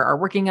spaces or are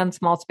working on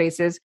small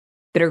spaces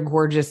that are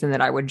gorgeous and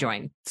that I would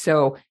join.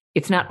 So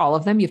it's not all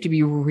of them. You have to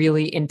be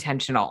really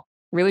intentional,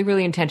 really,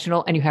 really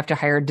intentional. And you have to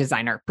hire a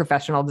designer,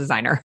 professional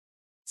designer.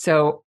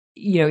 So,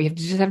 you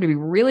just have to be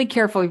really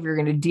careful if you're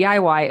going to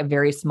DIY a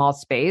very small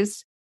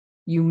space.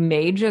 You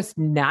may just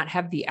not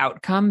have the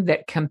outcome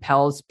that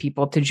compels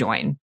people to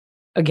join.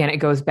 Again, it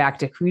goes back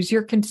to who's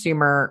your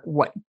consumer?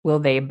 What will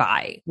they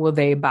buy? Will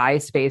they buy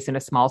space in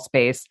a small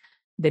space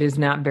that is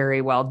not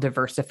very well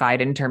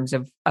diversified in terms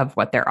of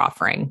what they're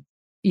offering?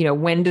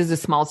 When does a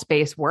small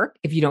space work?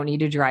 If you don't need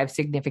to drive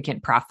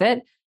significant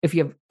profit, if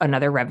you have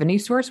another revenue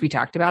source, we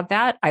talked about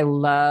that. I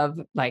love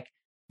like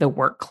the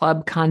work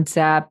club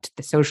concept,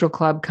 the social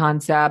club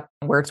concept,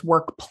 where it's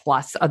work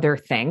plus other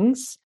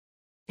things.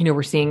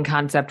 We're seeing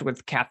concept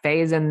with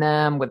cafes in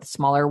them, with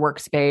smaller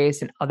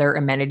workspace and other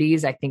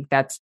amenities. I think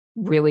that's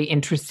really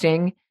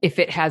interesting. If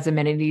it has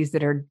amenities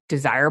that are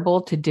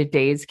desirable to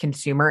today's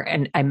consumer,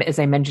 and as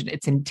I mentioned,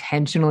 it's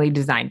intentionally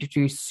designed to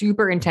be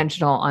super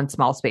intentional on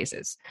small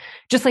spaces,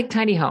 just like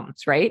tiny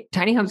homes, right?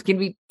 Tiny homes can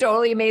be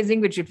totally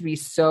amazing, but you have to be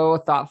so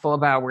thoughtful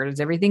about where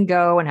does everything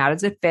go and how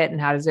does it fit and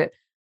how does it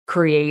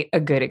create a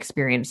good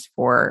experience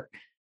for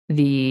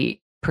the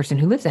person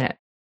who lives in it.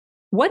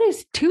 What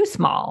is too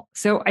small?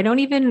 So I don't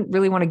even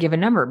really want to give a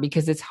number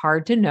because it's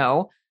hard to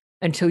know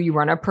until you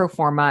run a pro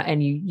forma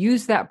and you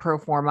use that pro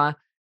forma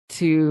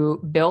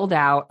to build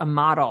out a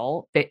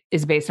model that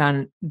is based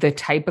on the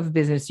type of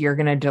business you're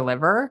going to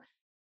deliver.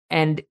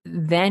 And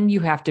then you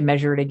have to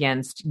measure it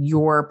against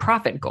your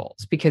profit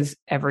goals because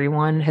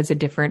everyone has a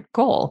different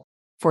goal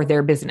for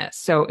their business.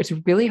 So it's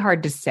really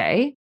hard to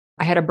say.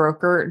 I had a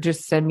broker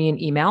just send me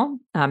an email.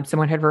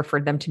 Someone had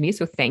referred them to me.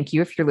 So thank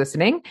you if you're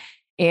listening.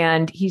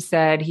 And he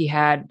said he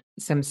had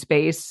some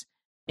space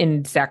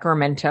in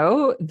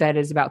Sacramento that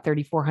is about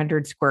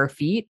 3,400 square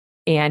feet.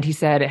 And he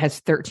said it has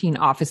 13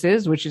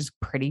 offices, which is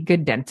pretty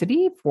good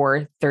density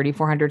for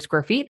 3,400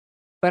 square feet,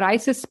 but I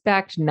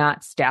suspect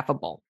not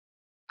staffable.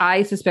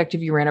 I suspect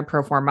if you ran a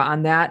pro forma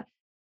on that,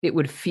 it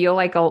would feel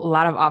like a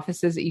lot of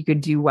offices that you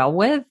could do well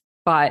with.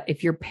 But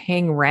if you're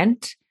paying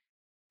rent,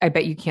 I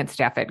bet you can't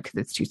staff it because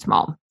it's too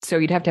small. So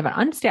you'd have to have an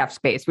unstaffed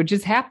space, which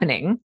is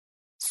happening.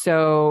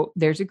 So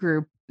there's a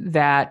group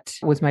that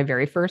was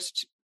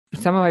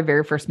some of my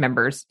very first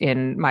members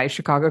in my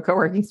Chicago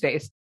co-working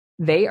space.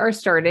 They are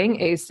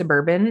starting a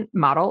suburban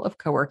model of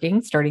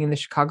co-working starting in the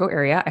Chicago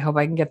area. I hope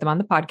I can get them on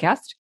the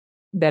podcast.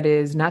 That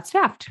is not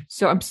staffed.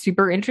 So I'm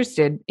super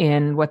interested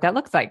in what that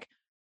looks like.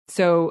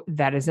 So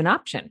that is an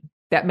option.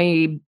 That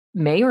may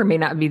or may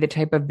not be the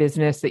type of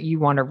business that you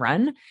want to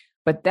run,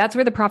 but that's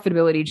where the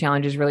profitability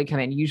challenges really come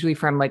in. Usually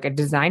from like a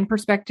design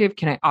perspective,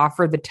 can I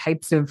offer the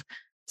types of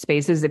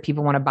spaces that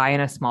people want to buy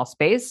in a small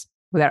space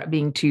without it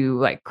being too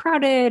like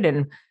crowded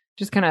and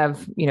just kind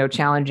of,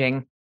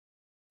 challenging?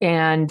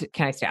 And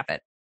can I staff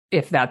it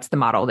if that's the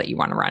model that you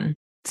want to run?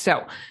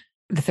 So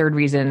the third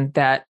reason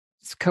that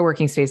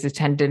co-working spaces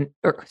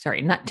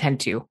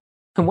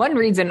one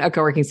reason a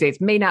co-working space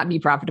may not be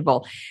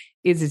profitable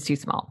is it's too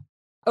small.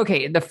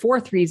 Okay. The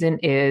fourth reason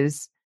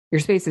is your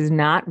space is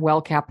not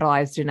well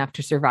capitalized enough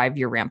to survive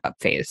your ramp up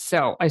phase.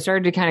 So I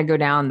started to kind of go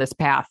down this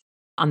path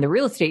on the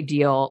real estate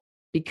deal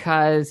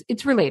because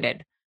it's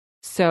related.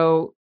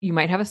 So you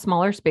might have a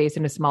smaller space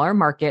in a smaller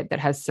market that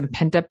has some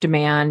pent up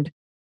demand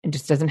and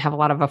just doesn't have a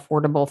lot of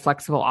affordable,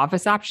 flexible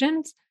office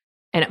options.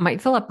 And it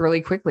might fill up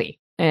really quickly.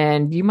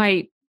 And you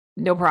might,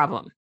 no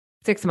problem,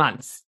 6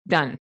 months,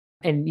 done.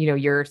 And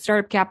your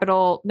startup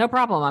capital, no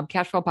problem. I'm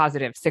cash flow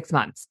positive, 6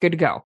 months, good to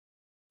go.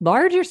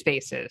 Larger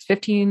spaces,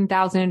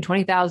 15,000,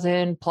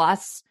 20,000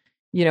 plus,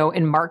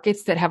 in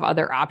markets that have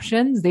other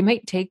options, they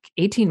might take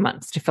 18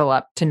 months to fill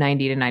up to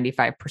 90 to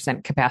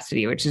 95%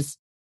 capacity, which is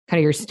kind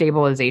of your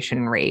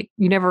stabilization rate.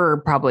 You never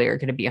probably are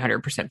going to be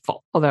 100%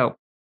 full, although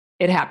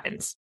it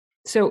happens.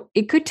 So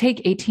it could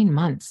take 18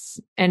 months,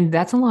 and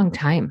that's a long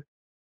time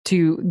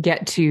to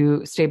get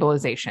to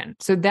stabilization.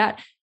 So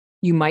that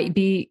you might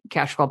be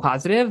cash flow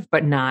positive,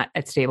 but not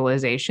at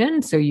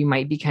stabilization. So you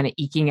might be kind of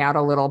eking out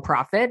a little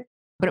profit,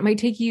 but it might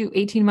take you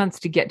 18 months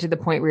to get to the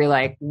point where you're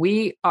like,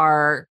 we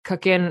are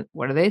cooking,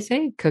 what do they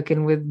say?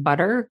 Cooking with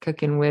butter,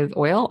 cooking with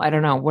oil. I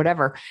don't know,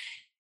 whatever,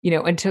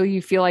 until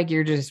you feel like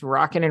you're just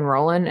rocking and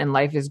rolling and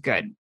life is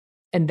good.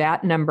 And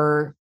that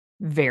number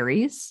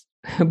varies,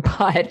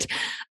 but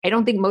I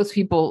don't think most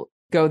people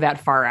go that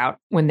far out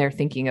when they're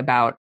thinking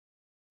about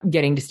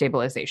getting to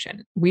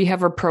stabilization. We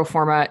have a pro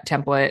forma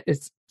template.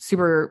 It's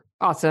super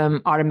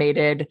awesome,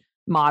 automated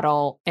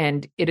model,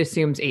 and it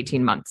assumes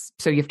 18 months.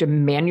 So you have to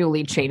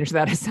manually change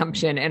that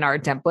assumption in our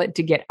template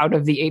to get out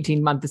of the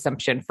 18-month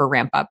assumption for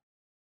ramp up.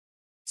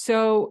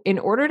 So in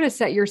order to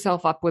set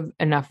yourself up with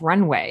enough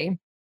runway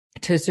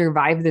to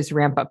survive this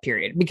ramp up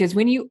period, because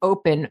when you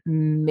open,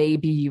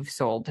 maybe you've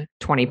sold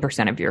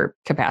 20% of your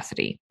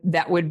capacity.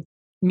 That would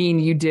mean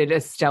you did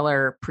a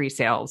stellar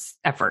pre-sales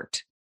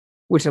effort,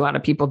 which a lot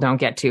of people don't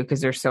get to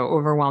because they're so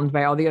overwhelmed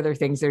by all the other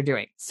things they're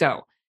doing.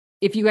 So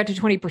if you got to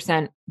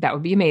 20%, that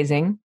would be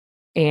amazing.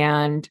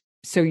 And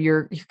so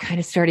you're kind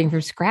of starting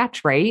from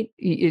scratch, right?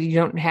 You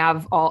don't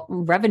have all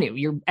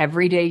revenue.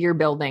 Every day you're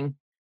building,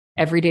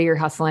 every day you're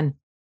hustling,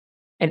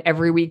 and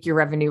every week your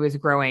revenue is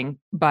growing,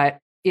 but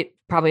it's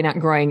probably not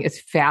growing as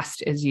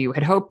fast as you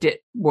had hoped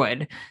it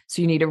would.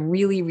 So you need a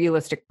really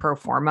realistic pro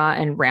forma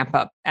and ramp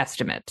up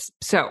estimates.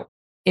 So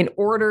in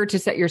order to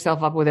set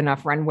yourself up with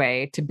enough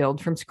runway to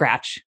build from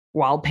scratch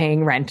while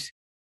paying rent,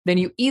 then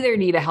you either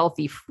need a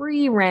healthy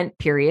free rent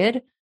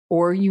period,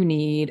 or you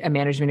need a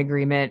management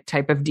agreement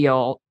type of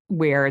deal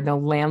where the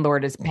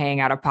landlord is paying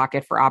out of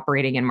pocket for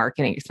operating and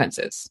marketing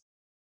expenses,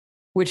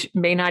 which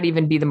may not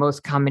even be the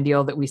most common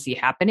deal that we see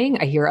happening.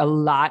 I hear a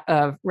lot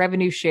of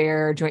revenue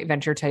share, joint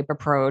venture type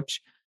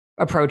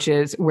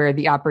approaches where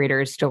the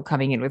operator is still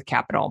coming in with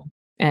capital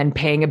and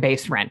paying a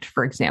base rent,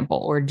 for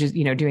example, or just,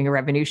 doing a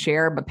revenue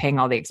share, but paying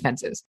all the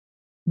expenses.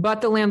 But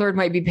the landlord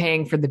might be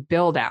paying for the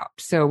build out.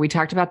 So we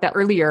talked about that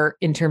earlier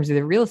in terms of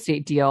the real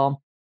estate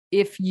deal.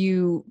 If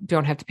you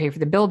don't have to pay for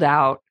the build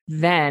out,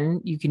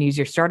 then you can use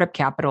your startup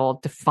capital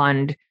to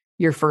fund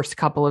your first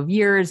couple of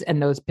years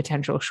and those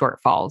potential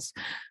shortfalls.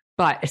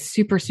 But it's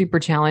super, super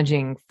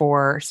challenging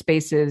for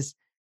spaces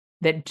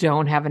that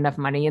don't have enough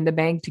money in the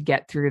bank to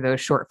get through those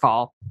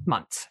shortfall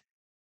months.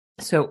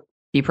 So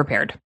be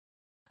prepared.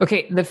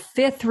 Okay, the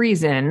fifth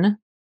reason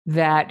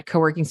that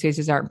co-working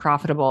spaces aren't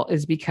profitable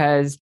is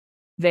because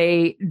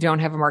they don't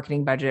have a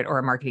marketing budget or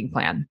a marketing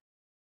plan.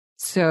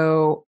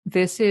 So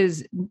this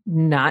is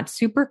not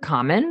super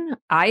common.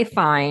 I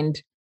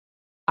find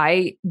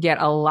I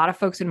get a lot of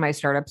folks in my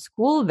startup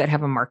school that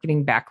have a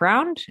marketing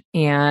background,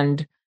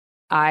 and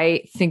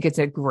I think it's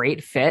a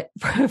great fit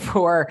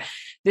for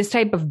this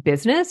type of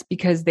business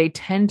because they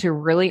tend to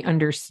really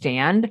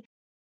understand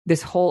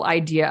this whole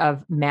idea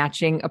of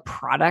matching a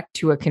product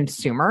to a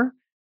consumer,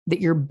 that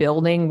you're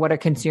building what a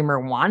consumer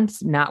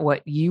wants, not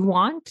what you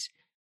want.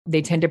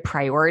 They tend to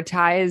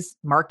prioritize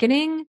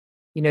marketing.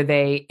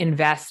 They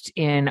invest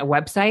in a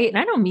website. And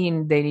I don't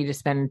mean they need to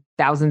spend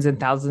thousands and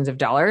thousands of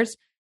dollars.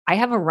 I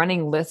have a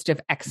running list of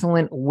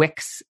excellent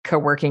Wix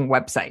co-working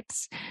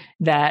websites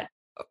that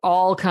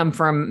all come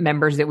from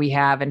members that we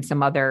have and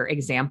some other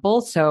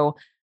examples. So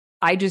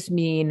I just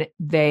mean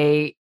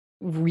they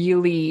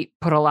really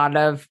put a lot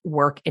of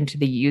work into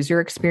the user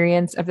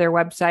experience of their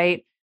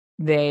website.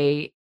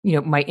 They,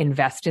 might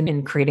invest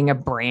in creating a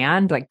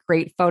brand, like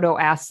great photo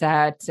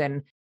assets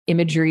and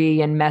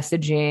imagery and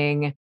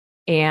messaging.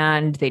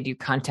 And they do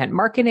content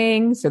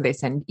marketing. So they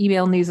send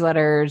email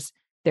newsletters.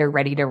 They're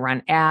ready to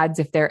run ads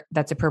if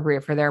that's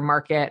appropriate for their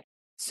market.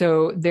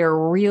 So they're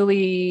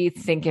really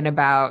thinking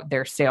about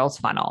their sales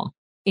funnel.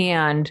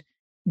 And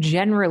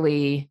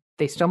generally,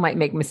 they still might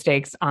make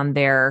mistakes on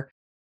their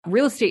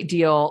real estate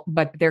deal,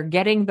 but they're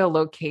getting the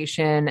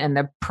location and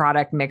the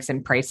product mix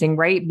and pricing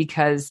right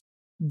because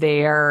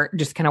they're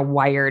just kind of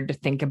wired to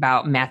think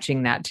about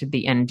matching that to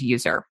the end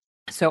user.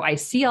 So I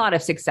see a lot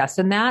of success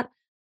in that,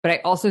 but I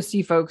also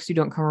see folks who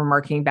don't come from a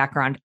marketing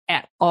background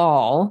at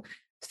all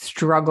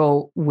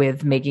struggle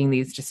with making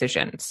these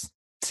decisions.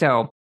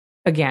 So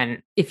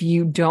again, if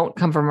you don't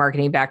come from a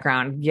marketing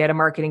background, get a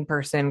marketing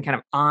person kind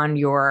of on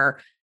your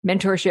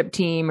mentorship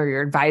team or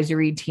your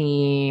advisory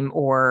team,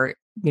 or,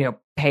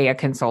 pay a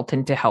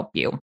consultant to help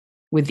you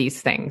with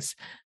these things.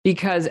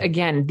 Because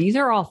again, these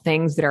are all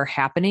things that are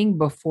happening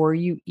before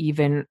you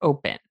even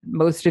open.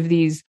 Most of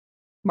these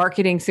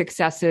marketing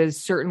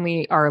successes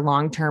certainly are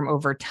long-term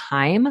over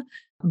time,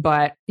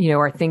 but,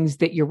 are things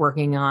that you're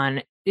working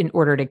on in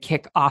order to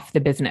kick off the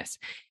business.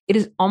 It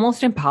is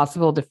almost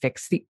impossible to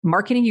fix. The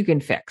marketing you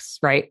can fix,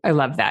 right? I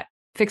love that.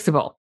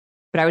 Fixable.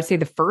 But I would say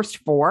the first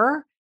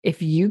four,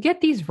 if you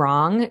get these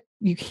wrong,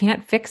 you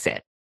can't fix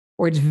it,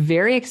 or it's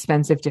very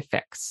expensive to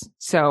fix.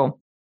 So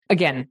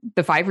again,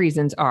 the 5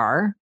 reasons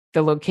are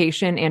the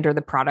location and or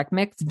the product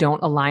mix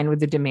don't align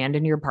with the demand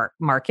in your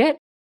market.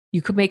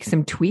 You could make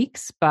some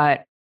tweaks,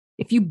 but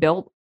if you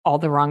built all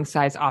the wrong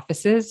size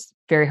offices,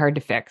 very hard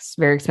to fix,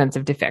 very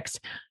expensive to fix.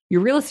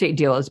 Your real estate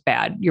deal is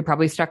bad. You're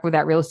probably stuck with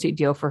that real estate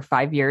deal for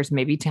 5 years,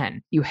 maybe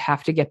 10. You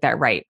have to get that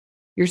right.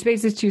 Your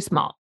space is too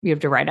small. You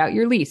have to write out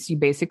your lease. You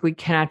basically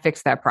cannot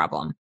fix that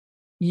problem.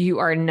 You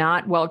are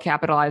not well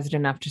capitalized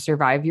enough to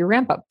survive your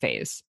ramp up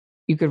phase.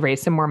 You could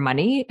raise some more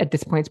money. At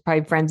this point, it's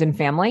probably friends and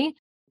family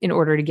in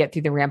order to get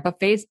through the ramp up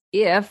phase.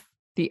 If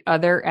the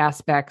other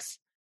aspects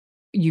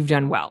you've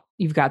done well,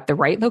 you've got the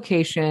right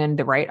location,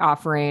 the right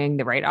offering,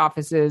 the right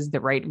offices,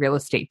 the right real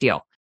estate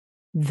deal,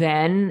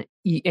 then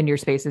and your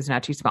space is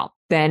not too small,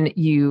 then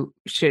you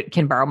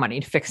can borrow money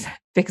to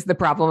fix the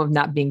problem of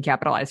not being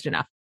capitalized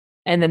enough.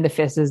 And then the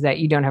fifth is that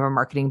you don't have a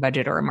marketing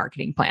budget or a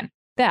marketing plan.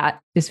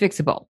 That is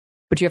fixable,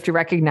 but you have to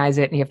recognize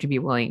it and you have to be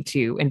willing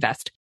to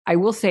invest. I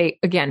will say,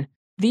 again,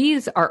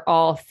 these are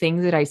all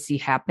things that I see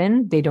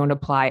happen. They don't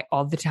apply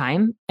all the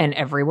time and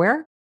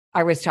everywhere.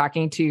 I was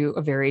talking to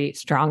a very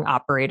strong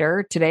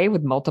operator today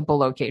with multiple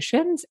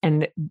locations,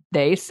 and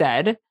they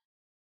said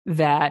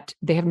that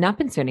they have not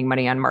been spending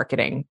money on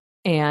marketing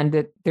and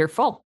that they're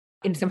full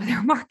in some of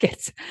their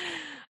markets.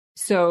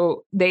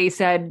 So they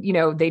said,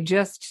 they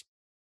just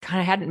kind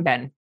of hadn't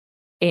been,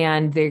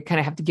 and they kind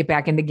of have to get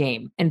back in the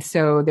game. And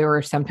so there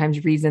are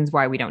sometimes reasons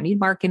why we don't need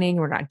marketing.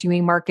 We're not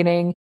doing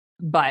marketing.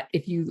 But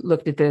if you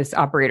looked at this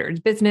operator's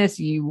business,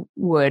 you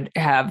would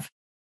have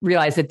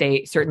realized that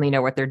they certainly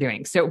know what they're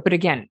doing. So, but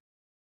again,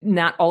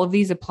 not all of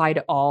these apply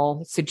to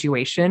all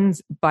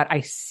situations, but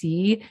I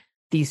see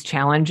these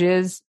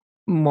challenges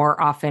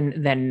more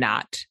often than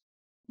not.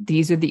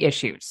 These are the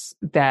issues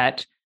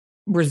that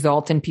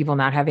result in people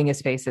not having a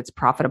space that's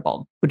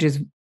profitable, which is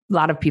a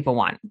lot of people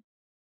want.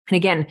 And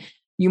again,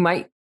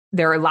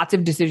 there are lots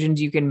of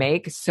decisions you can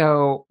make.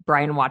 So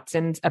Brian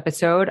Watson's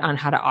episode on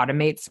how to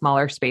automate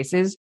smaller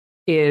spaces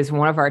is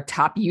one of our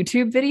top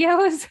YouTube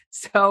videos.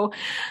 So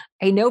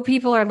I know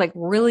people are like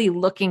really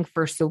looking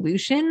for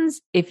solutions.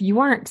 If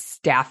you aren't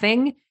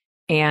staffing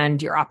and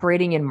you're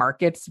operating in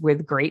markets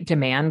with great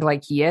demand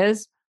like he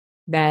is,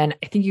 then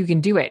I think you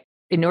can do it.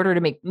 In order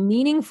to make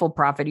meaningful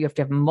profit, you have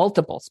to have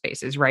multiple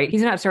spaces, right?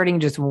 He's not starting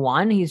just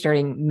one, he's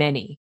starting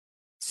many.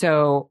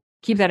 So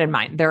keep that in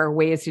mind. There are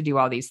ways to do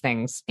all these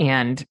things,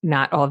 and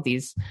not all of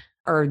these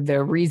are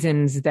the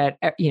reasons that,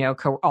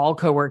 all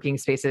co-working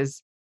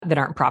spaces that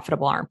aren't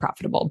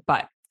profitable.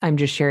 But I'm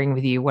just sharing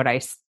with you what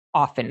I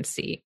often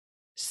see.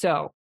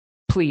 So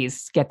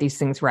please get these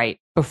things right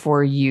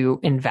before you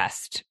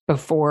invest,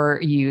 before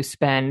you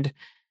spend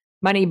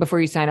money, before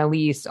you sign a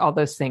lease, all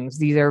those things.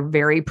 These are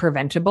very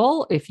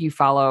preventable if you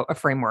follow a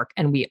framework.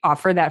 And we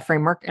offer that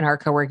framework in our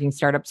co-working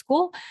startup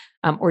school,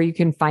 or you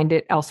can find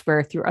it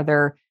elsewhere through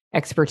other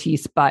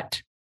expertise,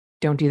 but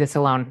don't do this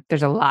alone.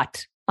 There's a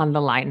lot on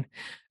the line.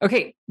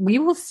 Okay, we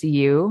will see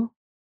you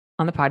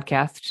on the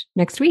podcast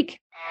next week.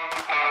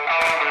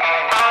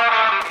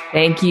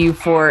 Thank you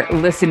for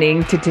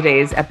listening to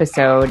today's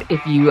episode.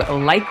 If you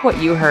like what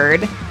you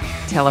heard,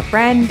 tell a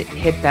friend,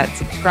 hit that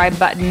subscribe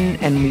button,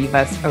 and leave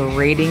us a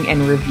rating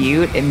and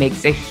review. It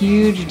makes a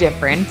huge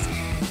difference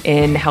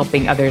in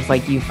helping others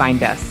like you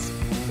find us.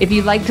 If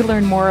you'd like to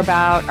learn more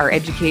about our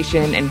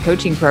education and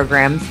coaching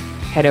programs,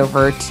 head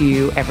over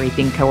to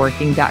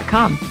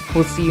everythingcoworking.com.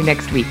 We'll see you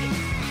next week.